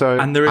 So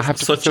and there is I have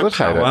to such a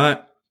facilitate power.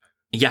 it.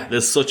 Yeah,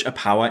 there's such a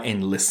power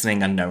in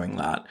listening and knowing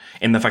that.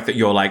 In the fact that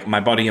you're like,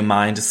 my body and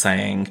mind is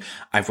saying,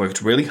 I've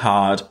worked really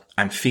hard.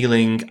 I'm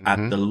feeling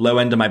at the low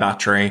end of my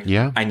battery.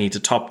 Yeah. I need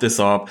to top this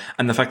up.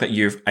 And the fact that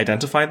you've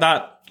identified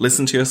that,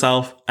 listened to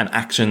yourself and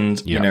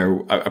actioned,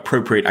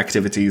 appropriate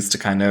activities to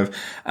kind of,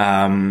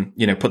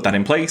 put that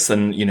in place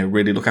and,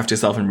 really look after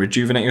yourself and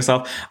rejuvenate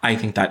yourself. I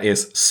think that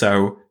is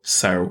so,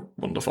 so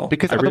wonderful.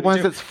 Because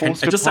otherwise it's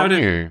forced upon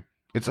you.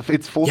 It's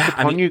forced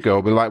upon you,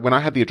 girl. But like when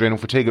I had the adrenal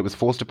fatigue, it was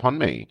forced upon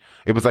me.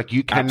 It was like,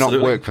 you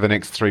cannot work for the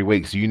next 3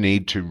 weeks. You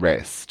need to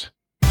rest.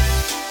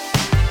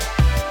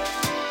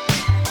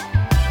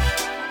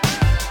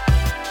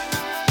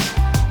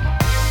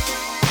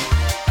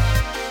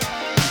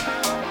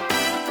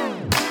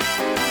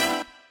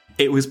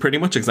 It was pretty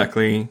much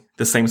exactly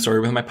the same story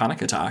with my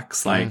panic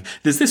attacks. Like,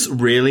 there's this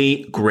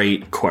really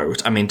great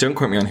quote. I mean, don't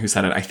quote me on who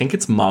said it. I think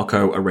it's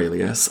Marco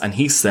Aurelius. And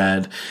he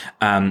said,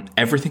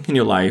 everything in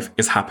your life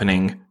is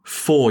happening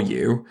for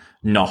you,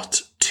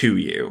 not to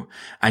you.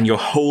 And your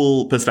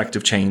whole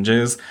perspective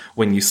changes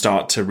when you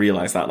start to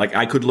realize that. Like,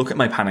 I could look at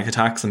my panic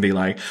attacks and be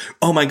like,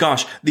 oh my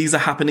gosh, these are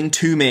happening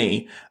to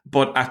me.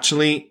 But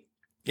actually,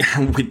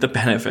 with the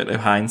benefit of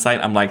hindsight,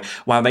 I'm like,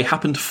 wow, they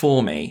happened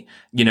for me.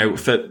 You know,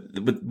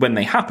 when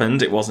they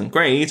happened, it wasn't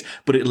great,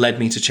 but it led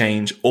me to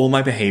change all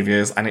my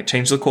behaviors and it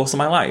changed the course of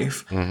my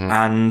life. Mm-hmm.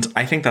 And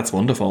I think that's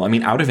wonderful. I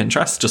mean, out of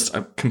interest, just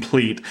a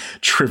complete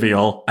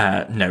trivial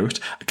note.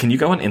 Can you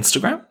go on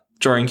Instagram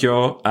during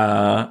your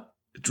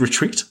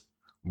retreat?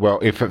 Well,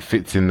 if it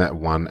fits in that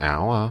 1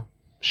 hour.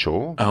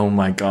 Sure. Oh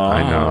my God.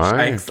 I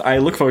know. I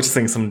look forward to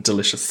seeing some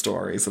delicious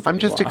stories. I'm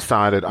just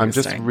excited. I'm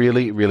just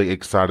really, really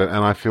excited.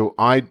 And I feel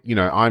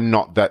I'm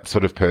not that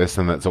sort of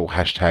person that's all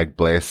hashtag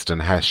blessed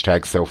and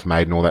hashtag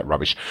self-made and all that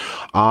rubbish.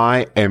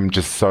 I am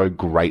just so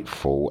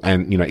grateful.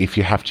 And, if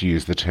you have to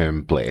use the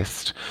term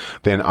blessed,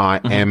 then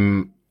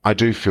I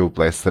do feel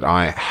blessed that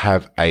I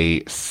have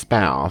a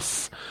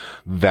spouse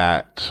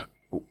that,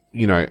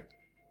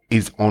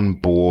 is on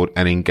board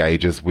and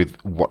engages with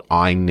what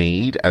I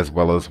need as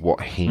well as what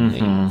he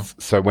needs.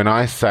 So when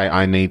I say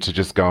I need to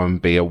just go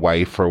and be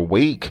away for a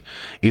week,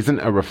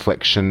 isn't a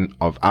reflection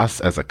of us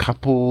as a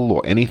couple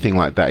or anything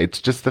like that. It's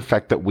just the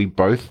fact that we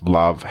both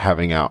love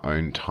having our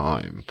own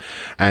time.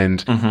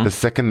 And the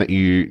second that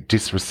you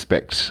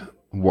disrespect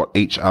what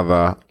each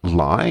other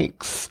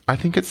likes, I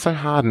think it's so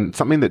hard. And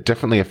something that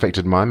definitely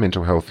affected my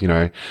mental health,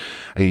 2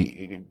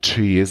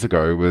 years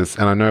ago was,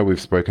 and I know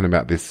we've spoken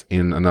about this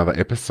in another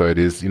episode,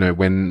 is,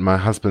 when my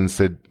husband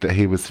said that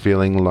he was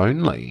feeling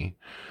lonely.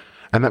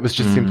 And that was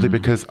just simply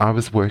because I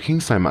was working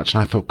so much.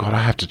 And I thought, God,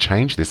 I have to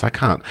change this. I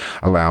can't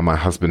allow my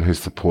husband, who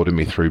supported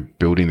me through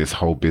building this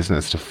whole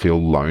business, to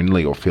feel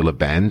lonely or feel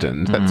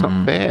abandoned. That's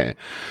not fair.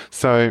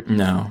 So,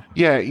 no.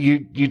 Yeah, you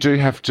do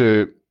have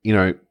to,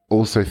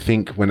 also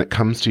think, when it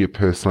comes to your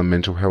personal and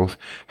mental health,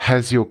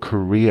 has your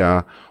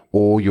career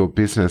or your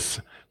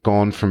business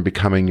gone from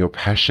becoming your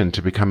passion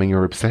to becoming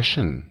your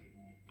obsession?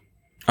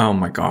 Oh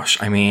my gosh.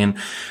 I mean,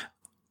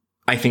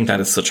 I think that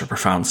is such a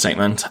profound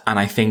statement. And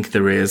I think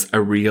there is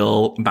a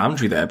real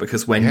boundary there,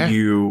 because when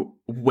you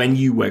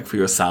work for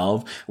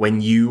yourself,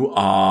 when you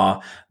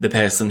are the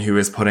person who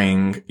is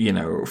putting,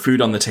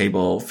 food on the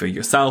table for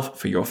yourself,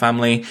 for your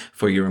family,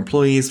 for your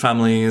employees'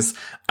 families,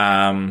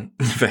 for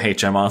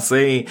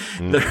HMRC,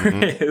 there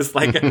is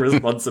like a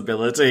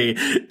responsibility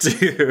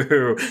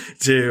to,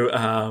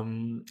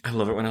 I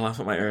love it when I laugh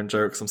at my own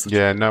jokes.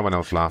 No one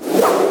else laughed.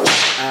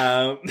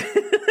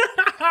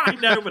 I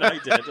know, but I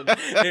did.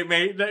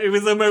 It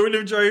was a moment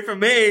of joy for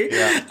me.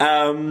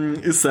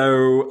 Yeah.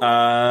 So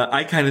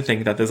I kind of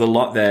think that there's a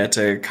lot there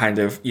to kind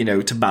of,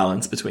 to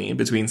balance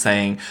between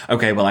saying,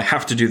 okay, well, I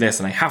have to do this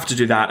and I have to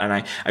do that, and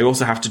I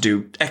also have to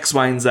do X,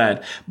 Y, and Z.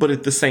 But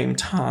at the same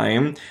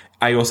time,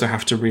 I also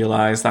have to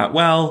realize that,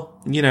 well,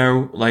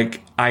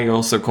 I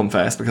also come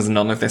first, because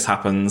none of this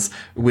happens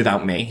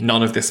without me.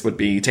 None of this would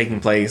be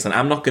taking place, and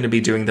I'm not going to be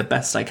doing the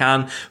best I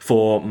can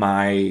for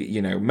my,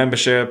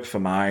 membership, for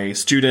my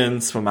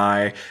students, for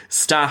my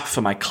staff, for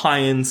my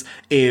clients,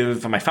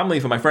 for my family,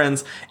 for my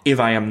friends,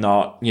 if I am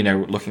not,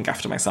 looking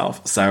after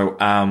myself. So,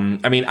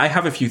 I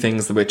have a few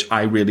things which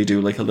I really do,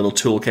 like a little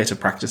toolkit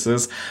of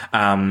practices,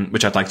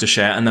 which I'd like to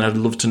share. And then I'd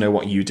love to know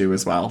what you do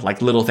as well,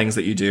 like little things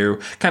that you do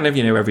kind of,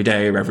 every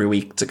day or every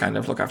week to kind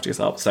of look after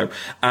yourself. So,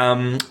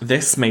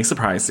 this may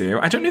surprise you.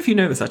 I don't know if you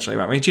know this actually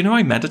about me. Do you know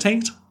I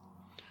meditate?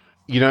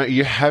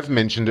 You have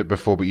mentioned it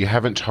before, but you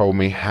haven't told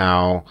me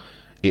how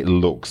it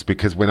looks,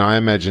 because when I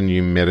imagine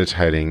you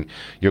meditating,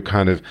 you're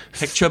kind of...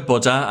 Picture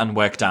Buddha and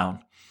work down.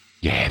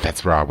 Yeah,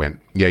 that's where I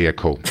went. Yeah,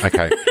 cool.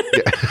 Okay.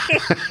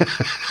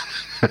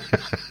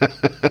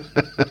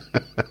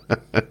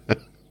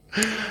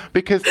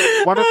 Because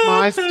one of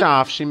my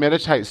staff, she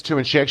meditates too,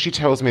 and she actually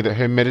tells me that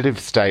her meditative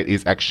state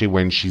is actually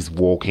when she's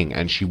walking,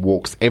 and she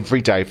walks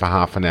every day for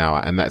half an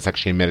hour, and that's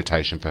actually a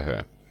meditation for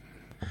her.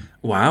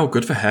 Wow,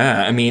 good for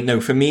her.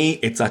 No, for me,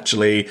 it's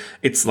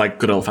like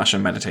good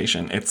old-fashioned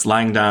meditation. It's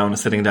lying down,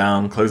 sitting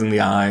down, closing the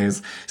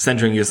eyes,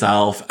 centering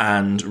yourself,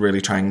 and really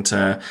trying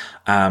to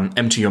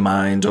empty your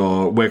mind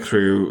or work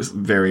through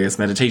various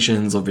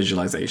meditations or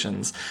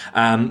visualizations.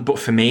 But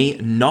for me,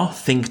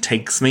 nothing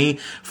takes me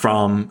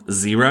from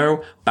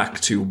 0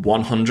 back to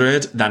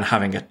 100 than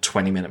having a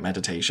 20-minute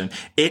meditation.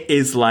 It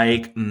is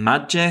like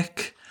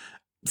magic,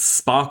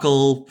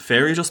 sparkle,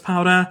 fairy dust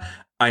powder.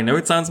 I know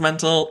it sounds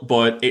mental,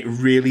 but it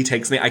really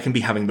takes me. I can be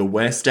having the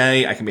worst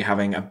day. I can be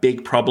having a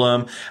big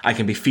problem. I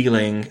can be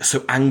feeling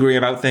so angry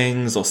about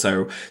things or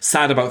so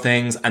sad about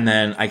things. And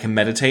then I can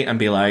meditate and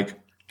be like,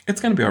 it's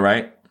going to be all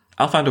right.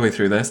 I'll find a way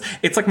through this.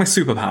 It's like my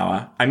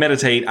superpower. I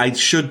meditate. I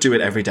should do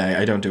it every day.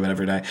 I don't do it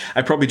every day.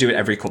 I probably do it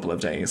every couple of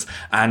days.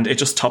 And it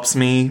just tops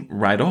me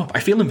right up. I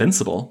feel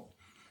invincible.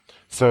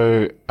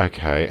 So,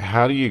 okay,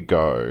 how do you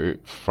go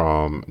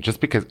from, just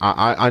because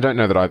I don't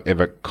know that I've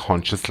ever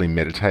consciously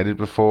meditated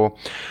before,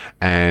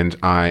 and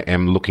I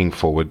am looking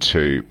forward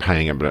to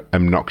paying an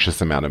obnoxious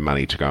amount of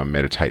money to go and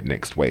meditate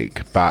next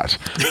week, but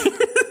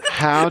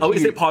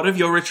is it part of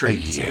your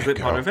retreat? Yeah, is it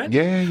part of it?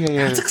 Yeah.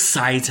 That's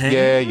exciting.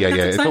 Yeah.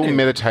 It's all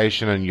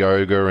meditation and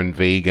yoga and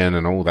vegan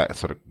and all that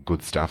sort of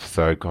good stuff,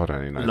 so God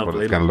only knows what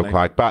it's going to look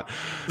like, but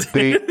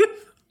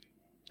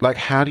like,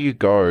 how do you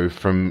go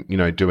from,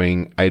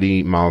 doing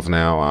 80 miles an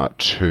hour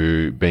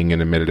to being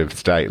in a meditative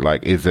state?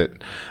 Like, is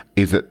it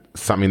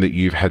something that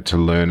you've had to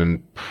learn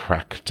and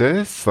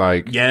practice?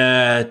 Like,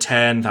 yeah,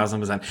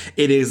 10,000%.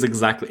 It is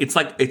exactly. It's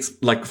like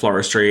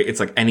floristry. It's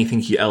like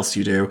anything else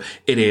you do.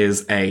 It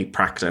is a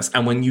practice.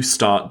 And when you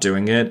start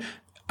doing it,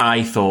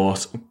 I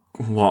thought,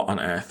 what on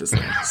earth is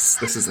this?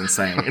 This is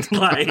insane.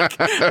 Like,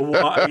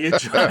 what are you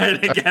trying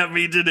to get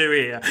me to do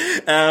here?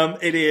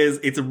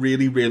 It's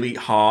really, really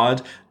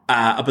hard.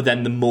 But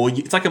then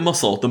it's like a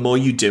muscle. The more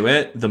you do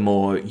it, the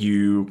more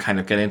you kind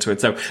of get into it.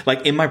 So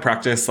like in my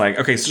practice, like,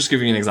 okay, so just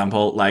giving you an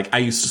example, like I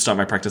used to start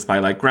my practice by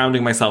like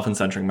grounding myself and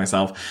centering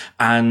myself.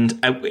 And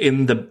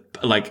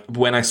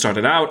when I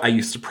started out, I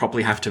used to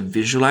probably have to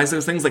visualize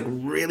those things like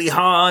really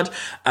hard,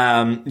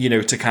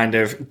 to kind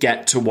of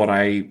get to what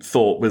I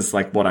thought was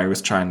like what I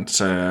was trying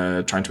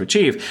to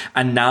achieve.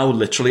 And now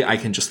literally I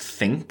can just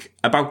think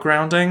about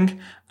grounding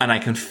and I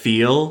can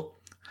feel,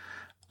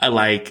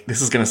 like,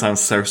 this is going to sound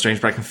so strange,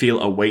 but I can feel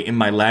a weight in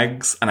my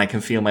legs and I can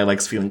feel my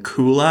legs feeling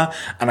cooler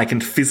and I can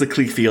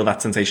physically feel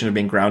that sensation of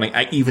being grounding.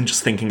 Even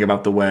just thinking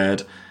about the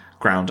word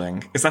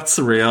grounding. Is that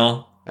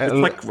surreal? It's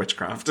like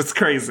witchcraft. It's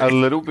crazy. A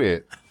little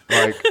bit.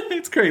 Like,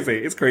 it's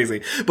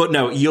crazy. But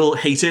no, you'll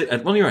hate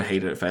it. Well, you won't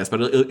hate it at first,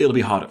 but it'll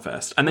be hard at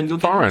first. And then you'll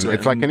get into it.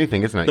 It's like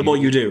anything, isn't it? The more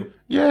you do.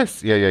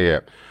 Yes.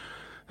 Yeah.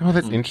 Oh,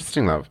 that's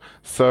interesting, love.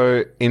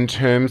 So in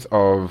terms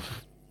of,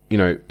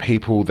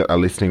 people that are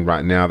listening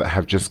right now that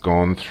have just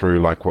gone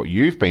through like what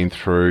you've been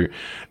through,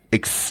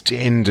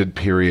 extended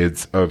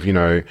periods of,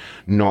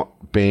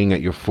 not being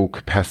at your full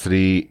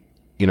capacity,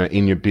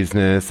 in your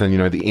business and,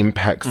 the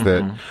impacts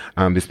that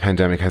this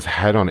pandemic has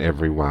had on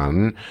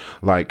everyone,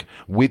 like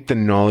with the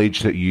knowledge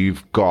that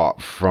you've got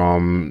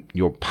from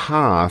your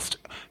past,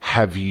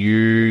 have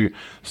you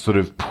sort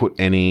of put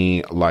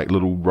any like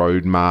little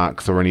road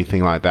marks or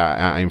anything like that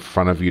out in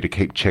front of you to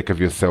keep check of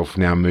yourself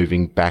now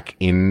moving back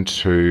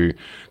into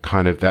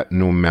kind of that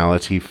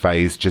normality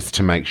phase just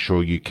to make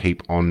sure you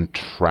keep on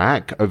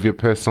track of your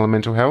personal and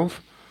mental health?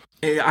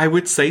 I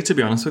would say, to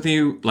be honest with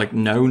you, like,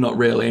 no, not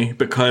really,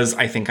 because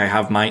I think I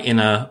have my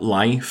inner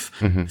life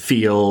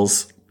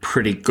feels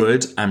pretty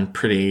good and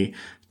pretty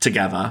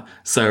together.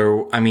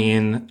 So, I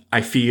mean,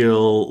 I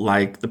feel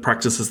like the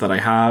practices that I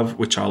have,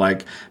 which are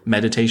like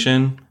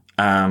meditation,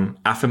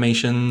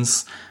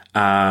 affirmations.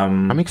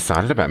 I'm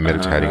excited about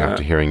meditating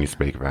after hearing you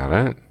speak about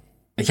it.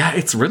 Yeah,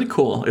 it's really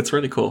cool.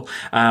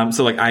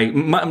 So like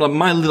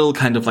my little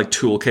kind of like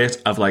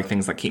toolkit of like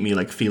things that keep me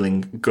like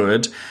feeling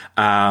good,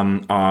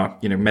 are,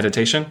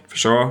 meditation for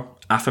sure,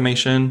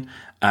 affirmation,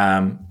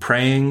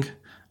 praying,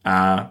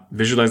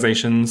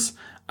 visualizations,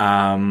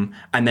 and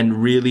then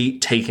really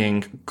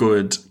taking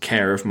good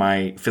care of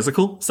my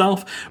physical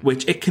self,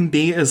 which it can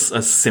be as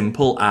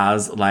simple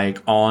as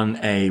like on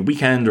a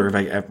weekend or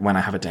when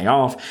I have a day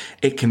off,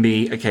 it can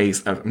be a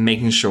case of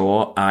making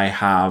sure I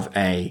have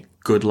a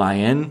good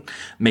lie-in,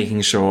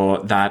 making sure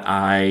that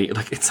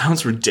it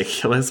sounds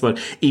ridiculous, but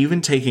even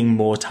taking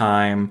more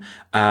time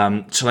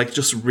to like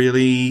just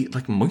really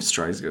like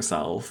moisturize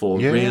yourself or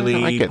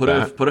really put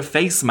a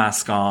face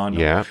mask on.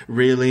 Yeah.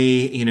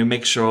 Really,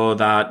 make sure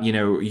that,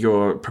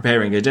 you're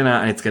preparing your dinner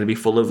and it's going to be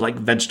full of like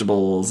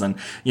vegetables and,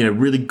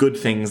 really good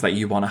things that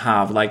you want to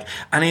have. Like,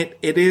 and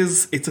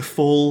it's a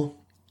full,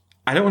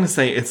 I don't want to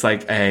say it's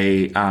like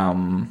a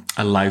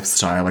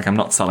lifestyle. Like, I'm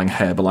not selling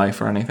Herbalife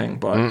or anything,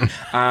 but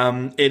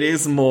it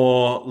is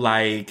more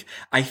like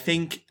I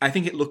think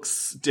it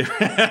looks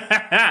different.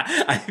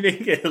 I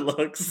think it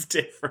looks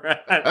different.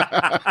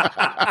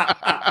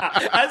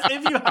 As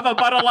if you have a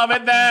bottle of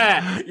it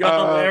there. You're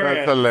hilarious.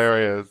 That's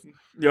hilarious.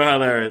 You're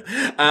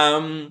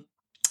hilarious.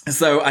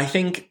 So I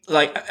think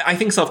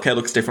self-care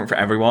looks different for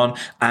everyone.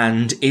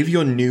 And if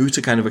you're new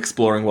to kind of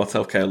exploring what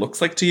self-care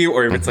looks like to you,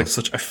 or if it's like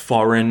such a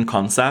foreign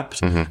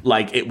concept,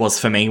 like it was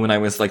for me when I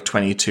was like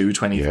 22,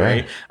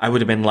 23, I would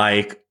have been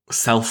like,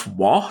 self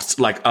what?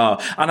 Like,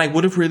 and I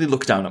would have really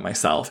looked down at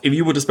myself. If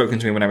you would have spoken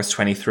to me when I was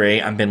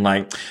 23 and been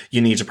like,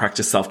 you need to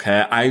practice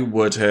self-care, I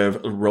would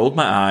have rolled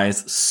my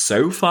eyes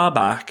so far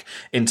back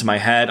into my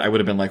head. I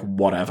would have been like,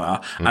 whatever.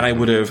 And I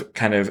would have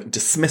kind of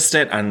dismissed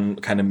it and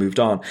kind of moved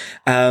on.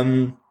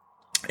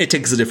 It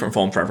takes a different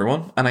form for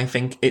everyone, and I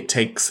think it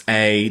takes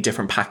a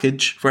different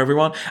package for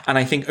everyone, and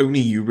I think only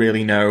you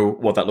really know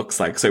what that looks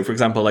like. So, for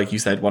example, like you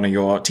said, one of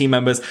your team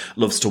members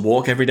loves to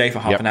walk every day for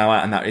half an hour,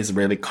 and that is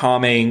really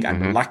calming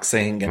and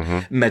relaxing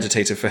and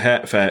meditative for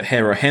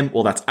her or him.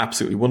 Well, that's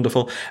absolutely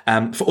wonderful.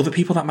 For other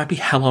people, that might be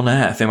hell on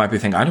earth. They might be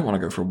thinking, I don't want to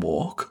go for a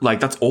walk.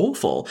 Like, that's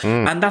awful.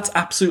 And that's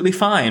absolutely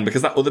fine,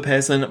 because that other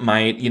person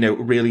might,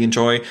 really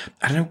enjoy,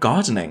 I don't know,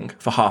 gardening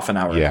for half an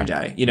hour every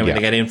day, when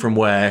they get in from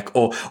work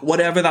or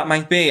whatever that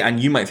might be,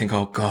 and you might think,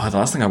 oh God, the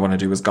last thing I want to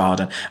do is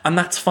garden. And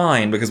that's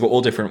fine because we're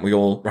all different. We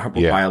all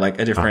require like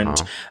a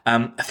different,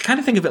 I kind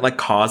of think of it like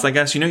cars, I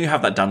guess. You know, you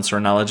have that dancer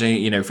analogy,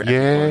 you know, for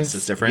everyone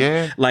it's different.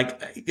 Yeah.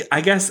 Like,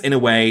 I guess in a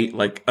way,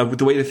 like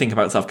the way to think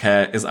about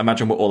self-care is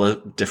imagine we're all a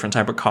different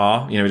type of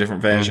car, you know, a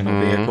different version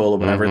of vehicle or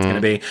whatever it's going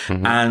to be.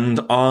 And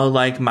our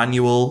like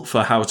manual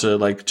for how to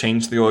like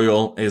change the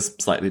oil is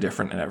slightly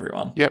different in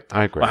everyone. Yep,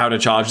 I agree. Or how to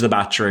charge the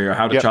battery or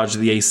how to charge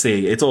the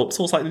AC. It's all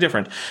slightly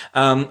different.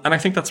 And I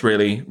think that's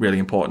really, really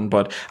important.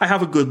 But I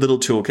have a good little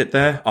toolkit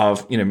there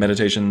of, you know,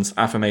 meditations,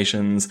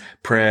 affirmations,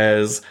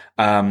 prayers,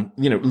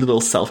 you know,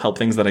 little self-help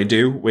things that I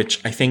do,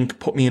 which I think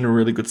put me in a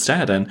really good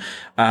stead. And,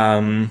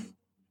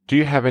 do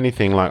you have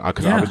anything like,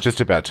 because I was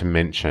just about to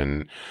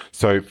mention,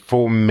 so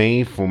for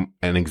me, for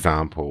an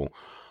example,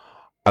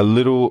 a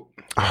little,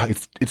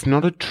 it's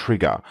not a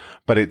trigger,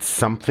 but it's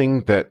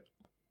something that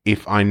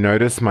if I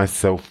notice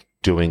myself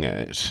doing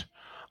it,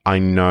 I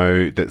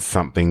know that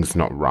something's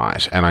not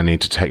right and I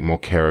need to take more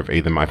care of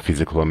either my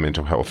physical or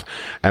mental health.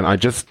 And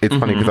it's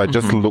funny because I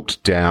just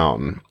looked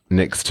down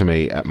next to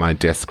me at my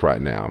desk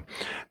right now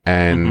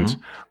and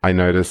I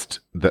noticed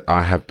that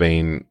I have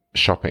been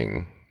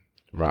shopping,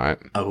 right?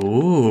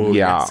 Oh,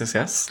 yeah.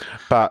 Yes.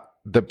 But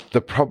the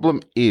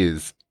problem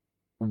is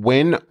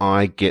when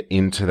I get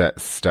into that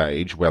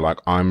stage where like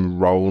I'm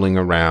rolling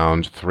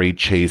around 3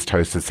 cheese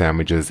toasted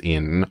sandwiches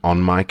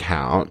on my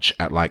couch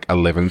at like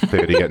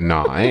 11:30 at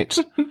night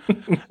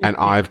and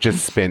I've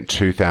just spent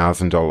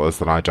 $2,000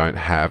 that I don't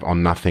have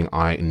on nothing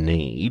I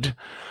need,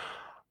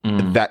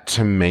 that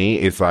to me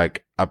is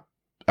like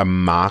a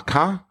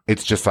marker.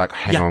 It's just like,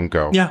 hang on,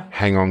 girl. Yeah.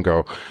 Hang on,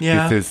 girl.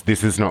 Yeah.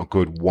 This is not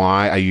good.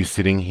 Why are you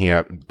sitting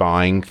here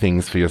buying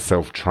things for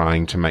yourself,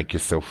 trying to make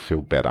yourself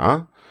feel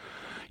better?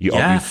 You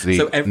obviously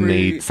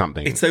need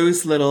something. It's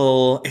those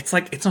little, it's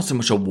like, it's not so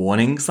much a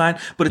warning sign,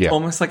 but it's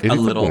almost like a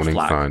little warning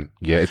flag. Sign.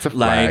 Yeah, it's a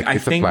flag.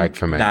 It's a flag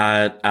for me.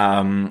 That,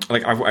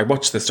 like, I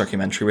watched this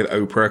documentary with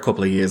Oprah a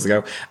couple of years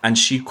ago, and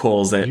she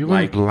calls it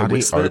like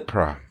bloody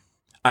Oprah.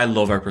 I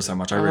love Oprah so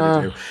much. I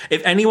really do.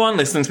 If anyone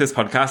listening to this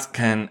podcast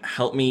can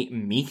help me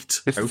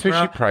meet this Oprah. Is who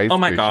she prays oh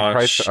my to.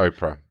 gosh. She prays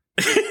to Oprah.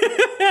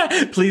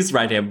 Please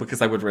write in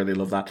because I would really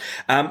love that.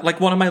 Like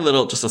one of my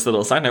just a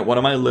little side note, one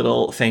of my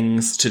little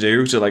things to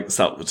do to like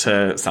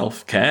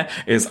self-care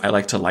is I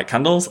like to light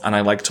candles and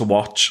I like to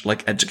watch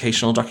like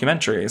educational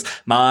documentaries.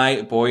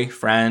 My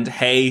boyfriend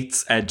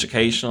hates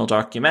educational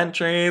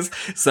documentaries,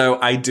 so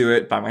I do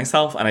it by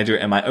myself and I do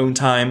it in my own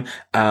time.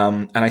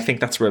 And I think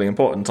that's really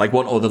important. Like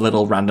one other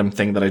little random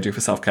thing that I do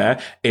for self-care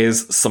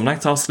is some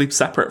nights I'll sleep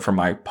separate from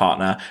my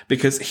partner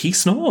because he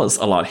snores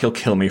a lot. He'll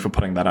kill me for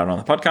putting that out on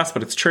the podcast,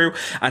 but it's true.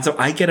 And so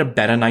I get a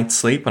better night's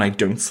sleep when I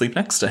don't sleep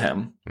next to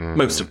him.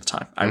 Most of the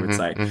time, I would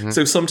say.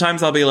 So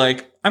sometimes I'll be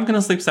like, I'm going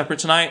to sleep separate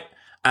tonight.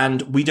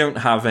 And we don't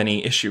have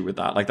any issue with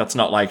that. Like, that's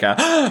not like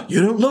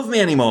you don't love me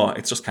anymore.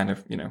 It's just kind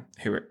of, you know,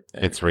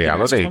 it's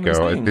reality,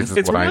 girl. This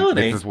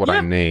is what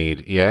I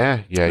need.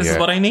 Yeah. This is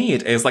what I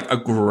need is like a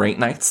great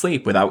night's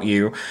sleep without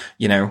you,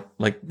 you know,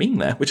 like being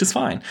there, which is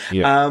fine.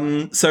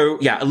 Yeah. So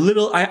yeah, a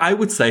little, I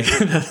would say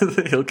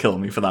he'll kill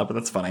me for that, but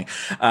that's funny.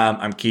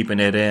 I'm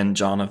keeping it in,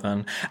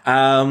 Jonathan.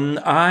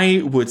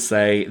 I would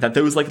say that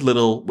those like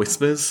little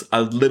whispers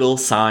are little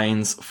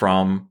signs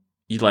from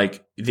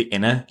like the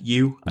inner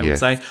you, I would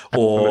say,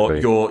 or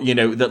your, you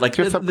know, that like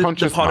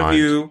the part of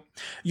you,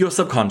 your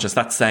subconscious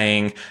that's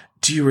saying,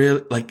 do you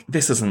really like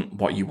this isn't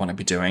what you want to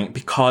be doing?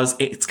 Because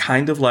it's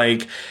kind of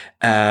like,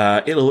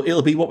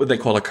 it'll be what they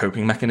call a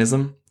coping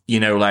mechanism. You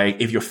know, like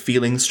if you're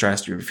feeling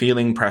stressed, you're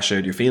feeling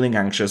pressured, you're feeling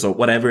anxious or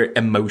whatever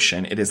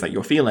emotion it is that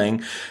you're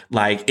feeling,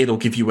 like it'll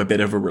give you a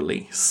bit of a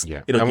release.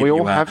 Yeah. And we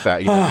all have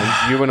that. You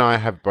know, you and I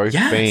have both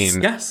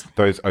been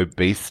those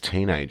obese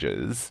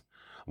teenagers.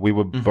 We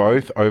were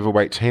both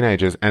overweight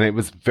teenagers, and it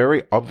was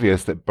very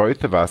obvious that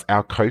both of us,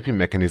 our coping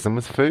mechanism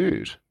was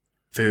food.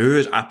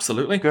 Food,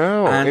 absolutely.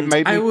 Girl, and it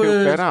made me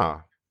feel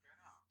better.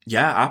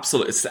 Yeah,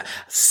 absolutely.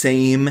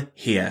 Same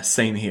here.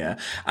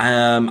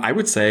 I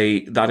would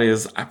say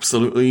that's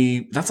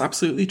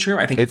absolutely true.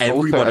 I think it's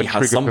everybody also a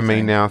has trigger for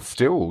me now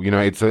still. You know,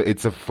 it's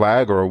a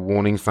flag or a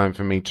warning sign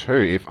for me too.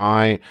 If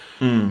I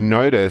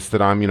notice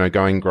that I'm, you know,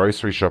 going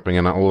grocery shopping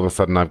and all of a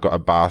sudden I've got a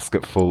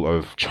basket full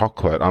of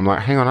chocolate, I'm like,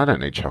 hang on, I don't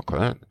need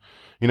chocolate.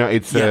 You know,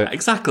 it's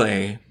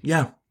exactly.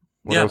 Yeah.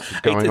 It's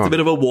a bit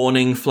of a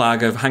warning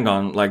flag of, hang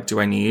on, like, do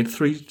I need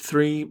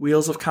three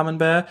wheels of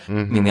camembert? I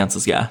mean, the answer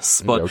is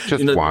yes, but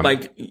one.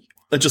 Like,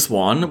 just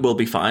one will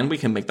be fine. We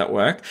can make that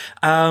work.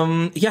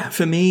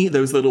 For me,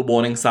 those little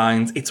warning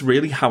signs, it's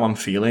really how I'm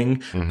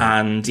feeling.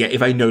 And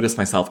if I notice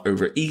myself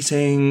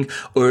overeating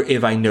or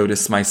if I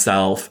notice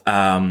myself,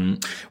 when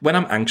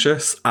I'm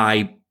anxious,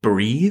 I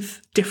breathe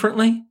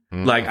differently.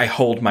 Like I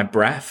hold my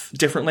breath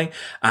differently.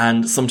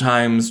 And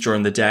sometimes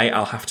during the day,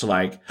 I'll have to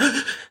like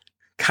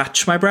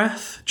catch my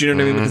breath. Do you know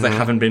what I mean? Because I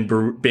haven't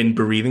been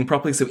breathing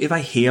properly. So if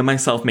I hear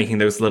myself making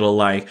those little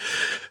like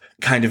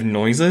kind of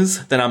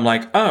noises, then I'm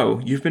like,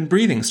 oh, you've been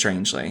breathing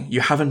strangely.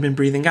 You haven't been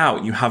breathing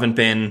out. You haven't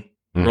been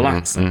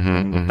relax.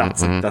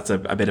 That's a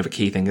bit of a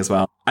key thing as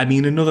well. I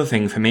mean, another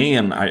thing for me,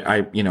 and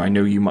I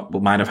know you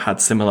might have had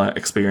similar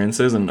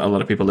experiences, and a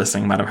lot of people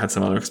listening might have had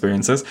similar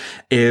experiences,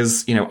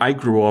 is, I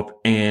grew up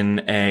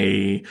in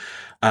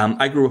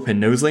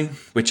Knowsley,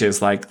 which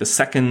is like the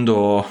second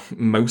or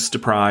most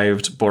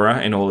deprived borough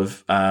in all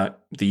of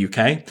the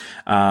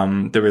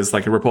UK. There was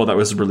like a report that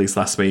was released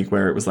last week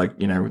where it was like,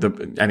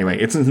 anyway,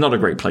 it's not a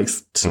great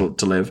place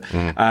to live.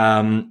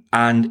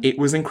 And it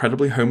was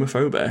incredibly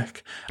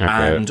homophobic.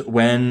 Okay. And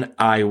when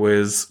I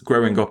was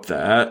growing up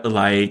there,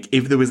 like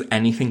if there was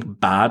anything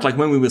bad, like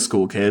when we were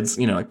school kids,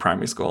 like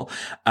primary school,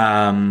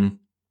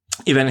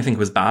 if anything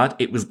was bad,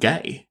 it was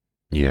gay.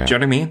 Yeah. Do you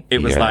know what I mean?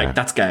 It was like,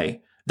 that's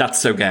gay.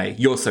 That's so gay.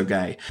 You're so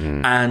gay.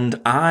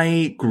 And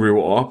I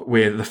grew up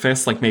with the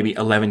first, like, maybe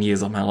 11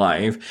 years of my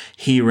life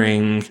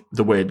hearing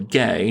the word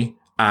gay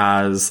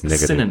as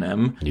negative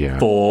synonym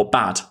for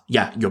bad.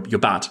 Yeah, you're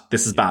bad.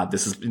 This is bad.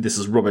 This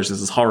is rubbish. This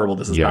is horrible.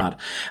 This is bad.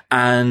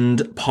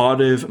 And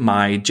part of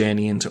my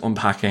journey into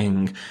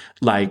unpacking,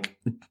 like,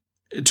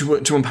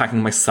 to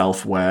unpacking my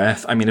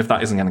self-worth. I mean, if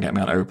that isn't going to get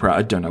me on Oprah,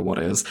 I don't know what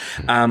is.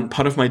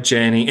 Part of my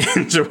journey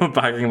into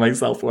unpacking my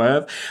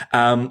self-worth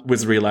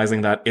was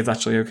realizing that it's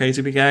actually okay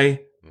to be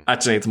gay.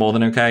 Actually, it's more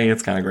than okay.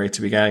 It's kind of great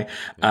to be gay.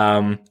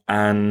 And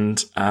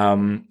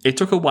it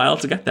took a while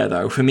to get there,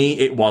 though. For me,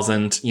 it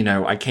wasn't,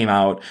 I came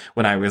out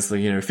when I was,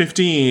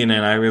 15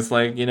 and I was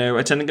like,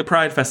 attending a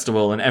Pride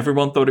festival and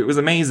everyone thought it was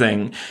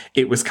amazing.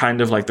 It was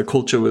kind of like the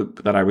culture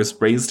that I was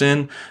raised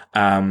in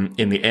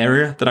the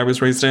area that I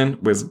was raised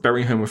in was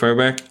very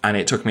homophobic. And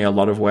it took me a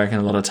lot of work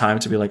and a lot of time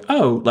to be like,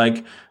 oh,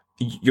 like,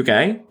 you're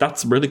gay?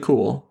 That's really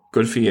cool.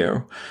 Good for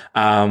you.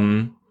 I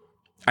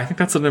think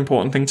that's an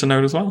important thing to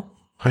note as well.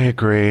 I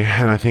agree.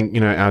 And I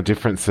think, our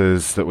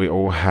differences that we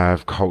all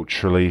have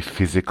culturally,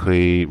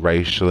 physically,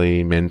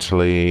 racially,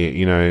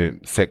 mentally,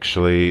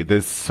 sexually,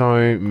 there's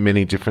so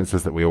many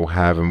differences that we all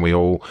have, and we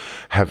all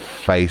have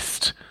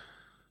faced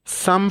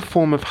some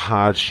form of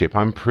hardship.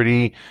 I'm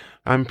pretty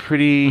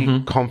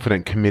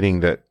confident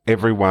committing that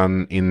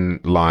everyone in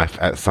life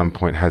at some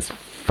point has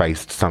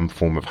faced some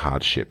form of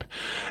hardship.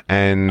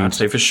 And I'd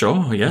say for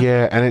sure, yeah.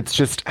 Yeah, and it's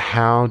just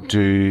how do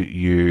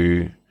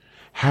you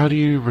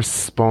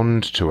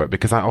respond to it?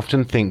 Because I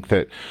often think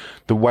that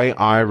the way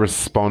I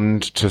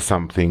respond to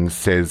something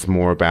says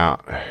more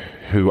about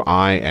who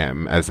I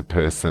am as a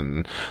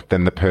person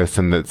than the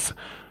person that's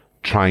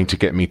trying to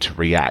get me to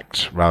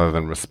react rather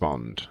than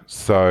respond.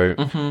 So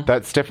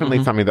that's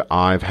definitely something that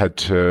I've had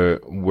to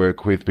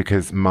work with,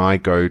 because my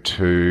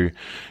go-to,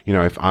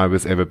 if I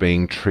was ever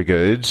being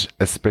triggered,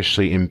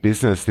 especially in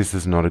business, this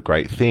is not a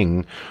great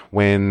thing,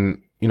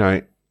 when,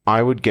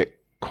 I would get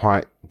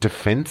quite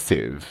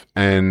defensive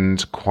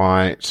and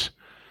quite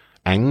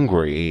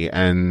angry,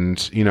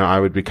 and I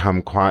would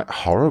become quite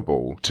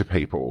horrible to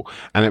people,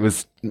 and it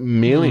was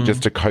merely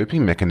just a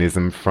coping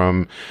mechanism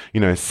from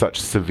such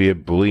severe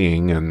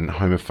bullying and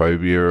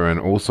homophobia and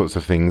all sorts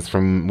of things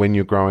from when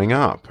you're growing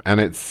up.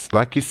 And it's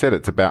like you said,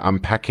 it's about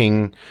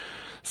unpacking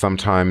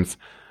sometimes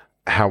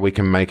how we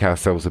can make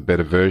ourselves a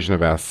better version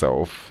of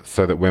ourselves,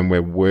 so that when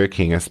we're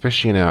working,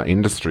 especially in our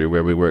industry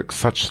where we work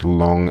such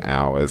long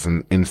hours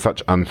and in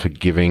such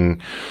unforgiving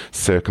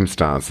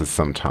circumstances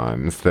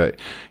sometimes, that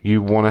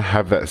you want to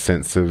have that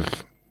sense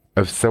of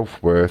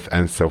self-worth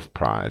and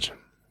self-pride.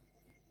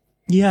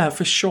 Yeah,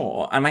 for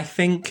sure. And I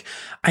think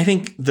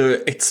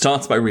it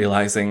starts by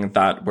realizing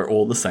that we're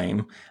all the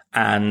same,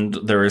 and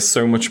there is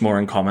so much more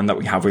in common that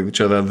we have with each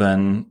other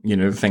than,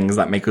 the things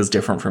that make us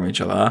different from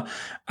each other.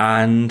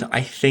 And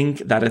I think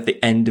that at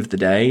the end of the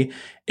day,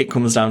 it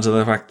comes down to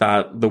the fact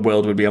that the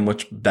world would be a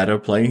much better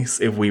place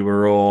if we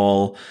were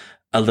all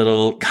a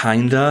little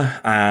kinder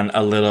and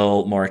a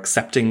little more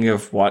accepting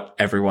of what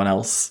everyone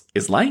else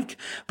is like,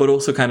 but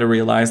also kind of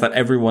realize that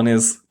everyone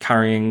is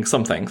carrying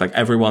something. Like,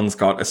 everyone's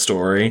got a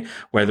story,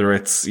 whether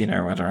it's,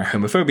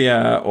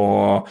 homophobia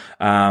or,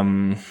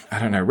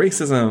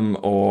 racism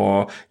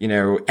or,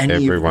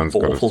 any everyone's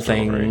awful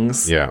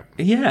things. Yeah.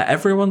 Yeah.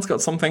 Everyone's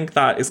got something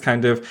that is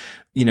kind of,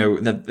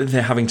 that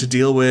they're having to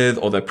deal with,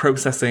 or they're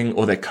processing,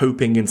 or they're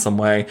coping in some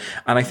way.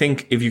 And I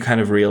think if you kind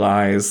of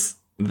realize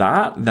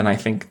that, then I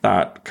think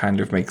that kind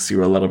of makes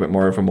you a little bit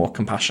more of a more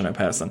compassionate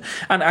person.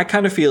 And I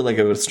kind of feel like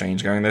it was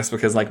strange going this,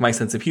 because like my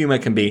sense of humor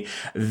can be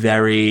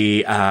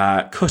very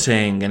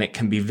cutting, and it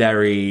can be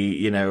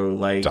very,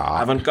 like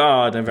dark,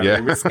 avant-garde and very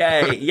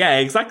risque. Yeah,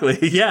 exactly.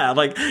 Yeah,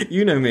 like,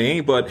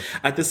 me. But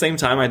at the same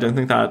time, I don't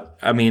think that,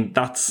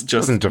 that's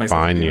just doesn't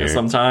define you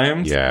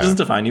sometimes. Yeah. It doesn't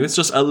define you. It's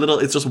just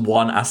it's just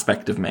one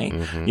aspect of me.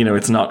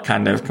 It's not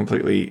kind of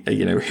completely,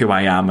 who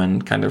I am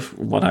and kind of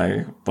what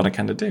I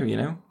kind of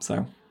do,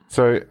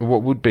 So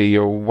what would be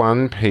your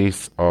one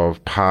piece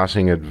of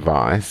parting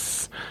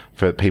advice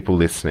for people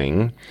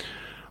listening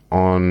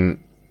on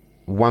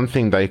one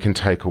thing they can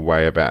take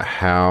away about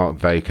how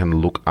they can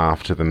look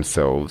after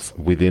themselves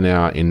within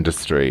our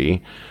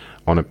industry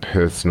on a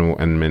personal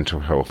and mental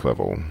health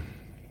level?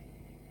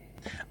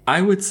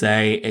 I would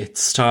say it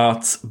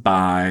starts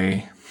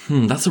by...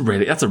 That's a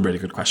really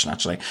good question,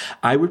 actually.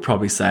 I would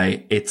probably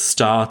say it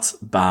starts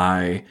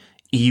by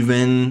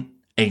even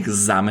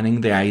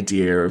examining the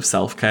idea of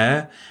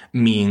self-care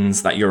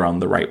means that you're on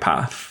the right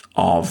path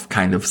of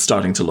kind of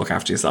starting to look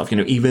after yourself.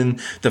 Even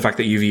the fact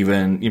that you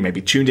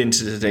maybe tuned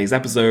into today's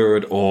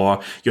episode, or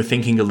you're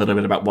thinking a little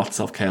bit about what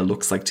self-care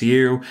looks like to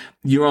you,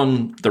 you're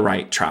on the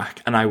right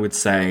track. And I would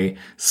say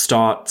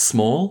start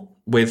small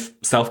with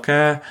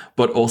self-care,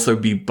 but also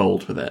be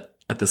bold with it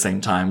at the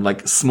same time.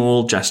 Like,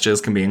 small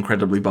gestures can be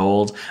incredibly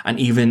bold. And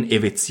even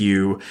if it's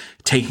you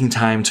taking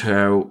time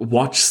to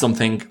watch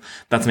something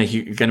that's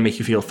going to make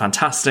you feel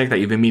fantastic, that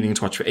you've been meaning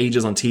to watch for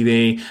ages on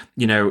TV,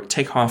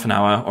 take half an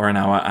hour or an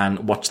hour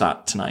and watch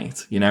that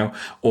tonight,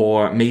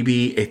 or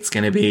maybe it's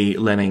going to be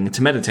learning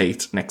to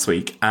meditate next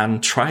week,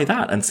 and try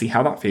that and see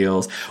how that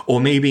feels. Or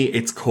maybe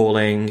it's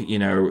calling,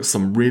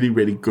 some really,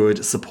 really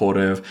good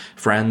supportive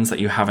friends that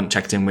you haven't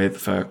checked in with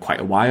for quite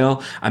a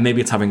while. And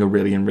maybe it's having a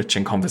really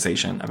enriching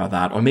conversation about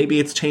that. Or maybe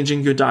it's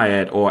changing your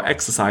diet, or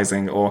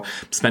exercising, or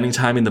spending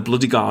time in the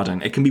bloody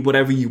garden. It can be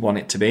whatever you want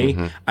it to be.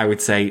 I would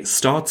say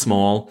start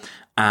small,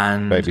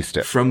 and baby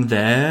steps. From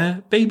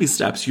there, baby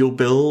steps, you'll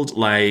build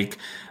your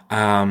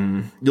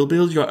own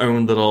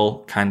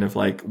little kind of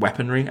like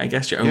weaponry, I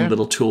guess, your own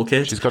little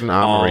toolkit. She's got an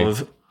armory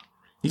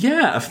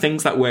of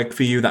things that work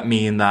for you, that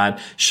mean that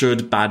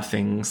should bad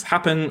things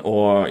happen,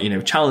 or,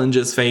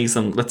 challenges face,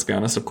 and let's be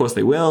honest, of course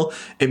they will,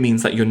 it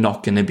means that you're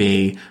not going to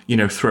be,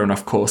 thrown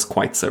off course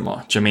quite so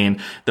much. I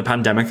mean, the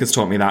pandemic has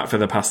taught me that for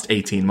the past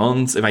 18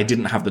 months. If I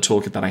didn't have the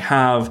toolkit that I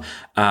have,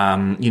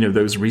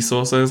 those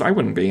resources, I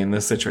wouldn't be in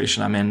this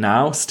situation I'm in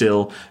now,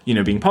 still,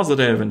 being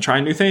positive and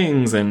trying new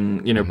things,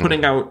 and,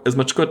 putting out as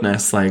much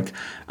goodness, like,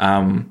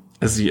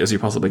 as you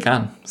possibly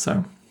can.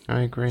 So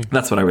I agree.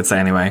 That's what I would say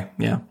anyway.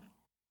 Yeah.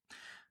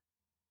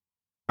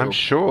 I'm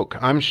shook.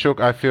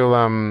 I feel,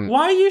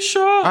 Why are you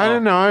shook? I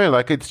don't know.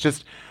 Like,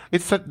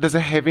 there's a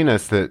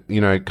heaviness that,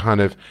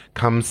 kind of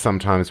comes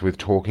sometimes with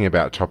talking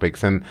about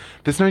topics, and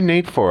there's no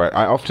need for it.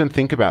 I often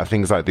think about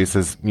things like this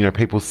as,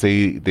 people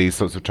see these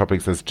sorts of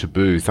topics as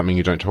taboo, something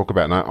you don't talk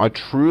about. And I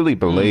truly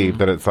believe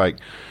that it's like,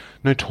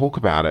 no, talk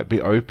about it,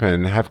 be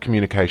open, have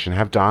communication,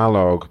 have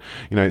dialogue,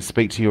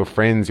 speak to your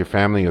friends, your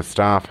family, your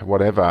staff,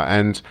 whatever.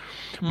 And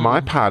my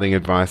parting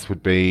advice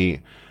would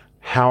be,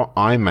 how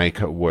I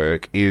make it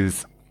work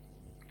is,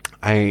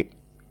 I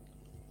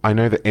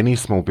know that any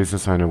small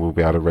business owner will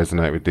be able to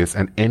resonate with this,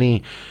 and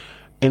any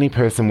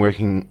person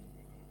working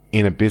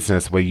in a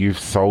business where you've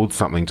sold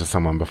something to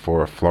someone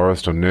before, a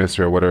florist or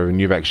nursery or whatever, and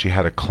you've actually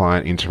had a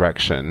client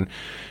interaction,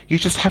 you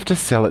just have to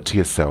sell it to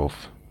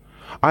yourself.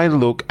 I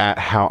look at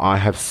how I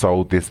have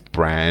sold this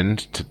brand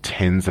to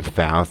tens of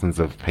thousands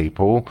of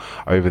people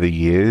over the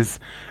years,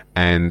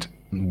 and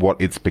what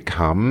it's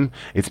become.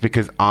 It's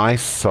because I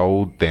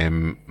sold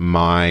them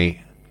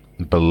my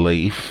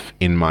belief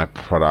in my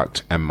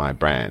product and my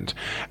brand.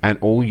 And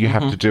all you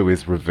have to do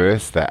is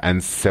reverse that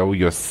and sell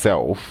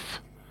yourself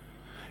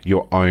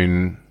your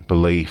own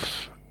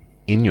belief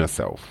in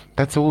yourself.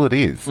 That's all it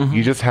is.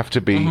 You just have to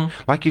be,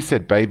 like you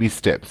said, baby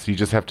steps. You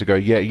just have to go,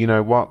 yeah, you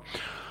know what?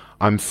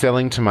 I'm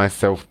selling to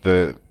myself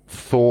the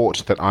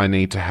thought that I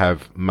need to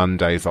have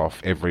Mondays off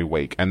every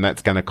week, and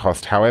that's going to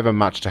cost however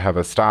much to have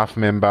a staff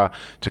member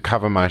to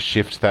cover my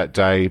shift that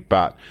day,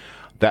 but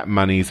that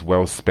money's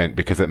well spent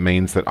because it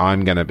means that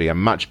I'm going to be a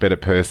much better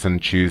person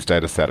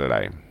Tuesday to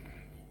Saturday.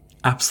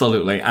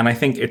 Absolutely. And I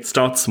think it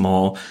starts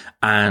small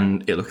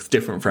and it looks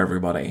different for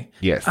everybody.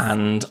 Yes.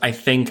 And I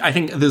think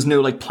there's no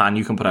like plan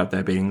you can put out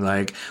there being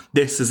like,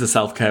 this is a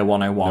self-care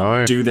 101.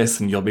 No, do this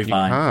and you'll be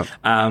fine.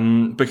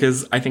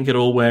 Because I think it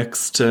all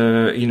works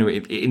to,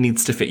 it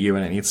needs to fit you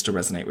and it needs to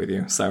resonate with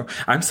you. So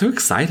I'm so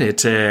excited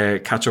to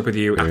catch up with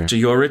you after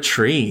your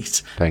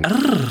retreat. Thanks.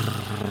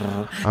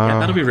 Yeah,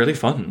 that'll be really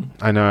fun.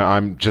 I know.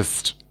 I'm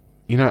just,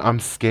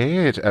 I'm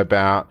scared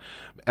about,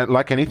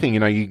 like anything,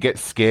 you get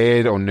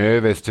scared or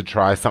nervous to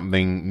try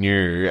something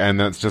new,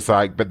 and it's just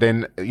like, but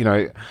then,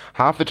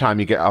 half the time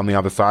you get on the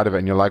other side of it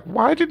and you're like,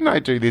 why didn't I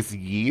do this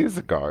years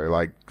ago?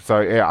 Like,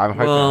 so yeah, I'm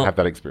hoping to have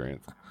that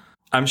experience.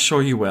 I'm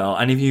sure you will.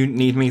 And if you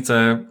need me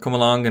to come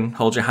along and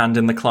hold your hand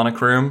in the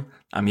Clonic room,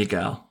 I'm your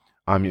girl.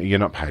 You're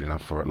not paid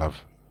enough for it,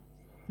 love.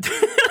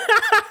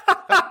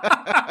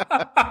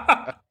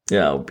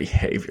 Yeah,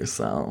 behave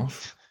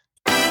yourself.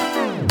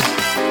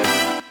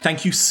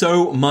 Thank you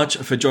so much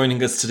for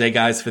joining us today,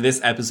 guys, for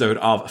this episode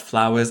of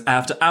Flowers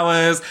After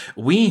Hours.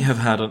 We have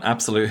had an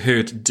absolute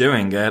hoot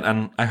doing it,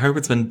 and I hope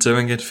it's been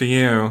doing it for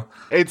you.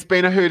 It's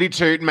been a hooty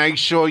toot. Make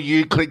sure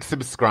you click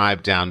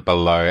subscribe down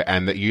below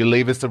and that you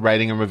leave us a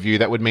rating and review.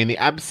 That would mean the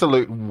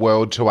absolute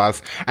world to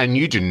us, and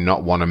you do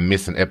not want to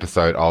miss an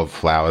episode of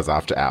Flowers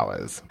After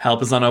Hours.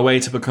 Help us on our way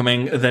to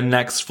becoming the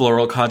next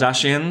Floral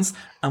Kardashians,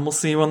 and we'll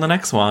see you on the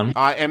next one.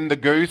 I am the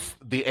goose.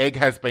 The egg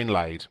has been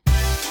laid.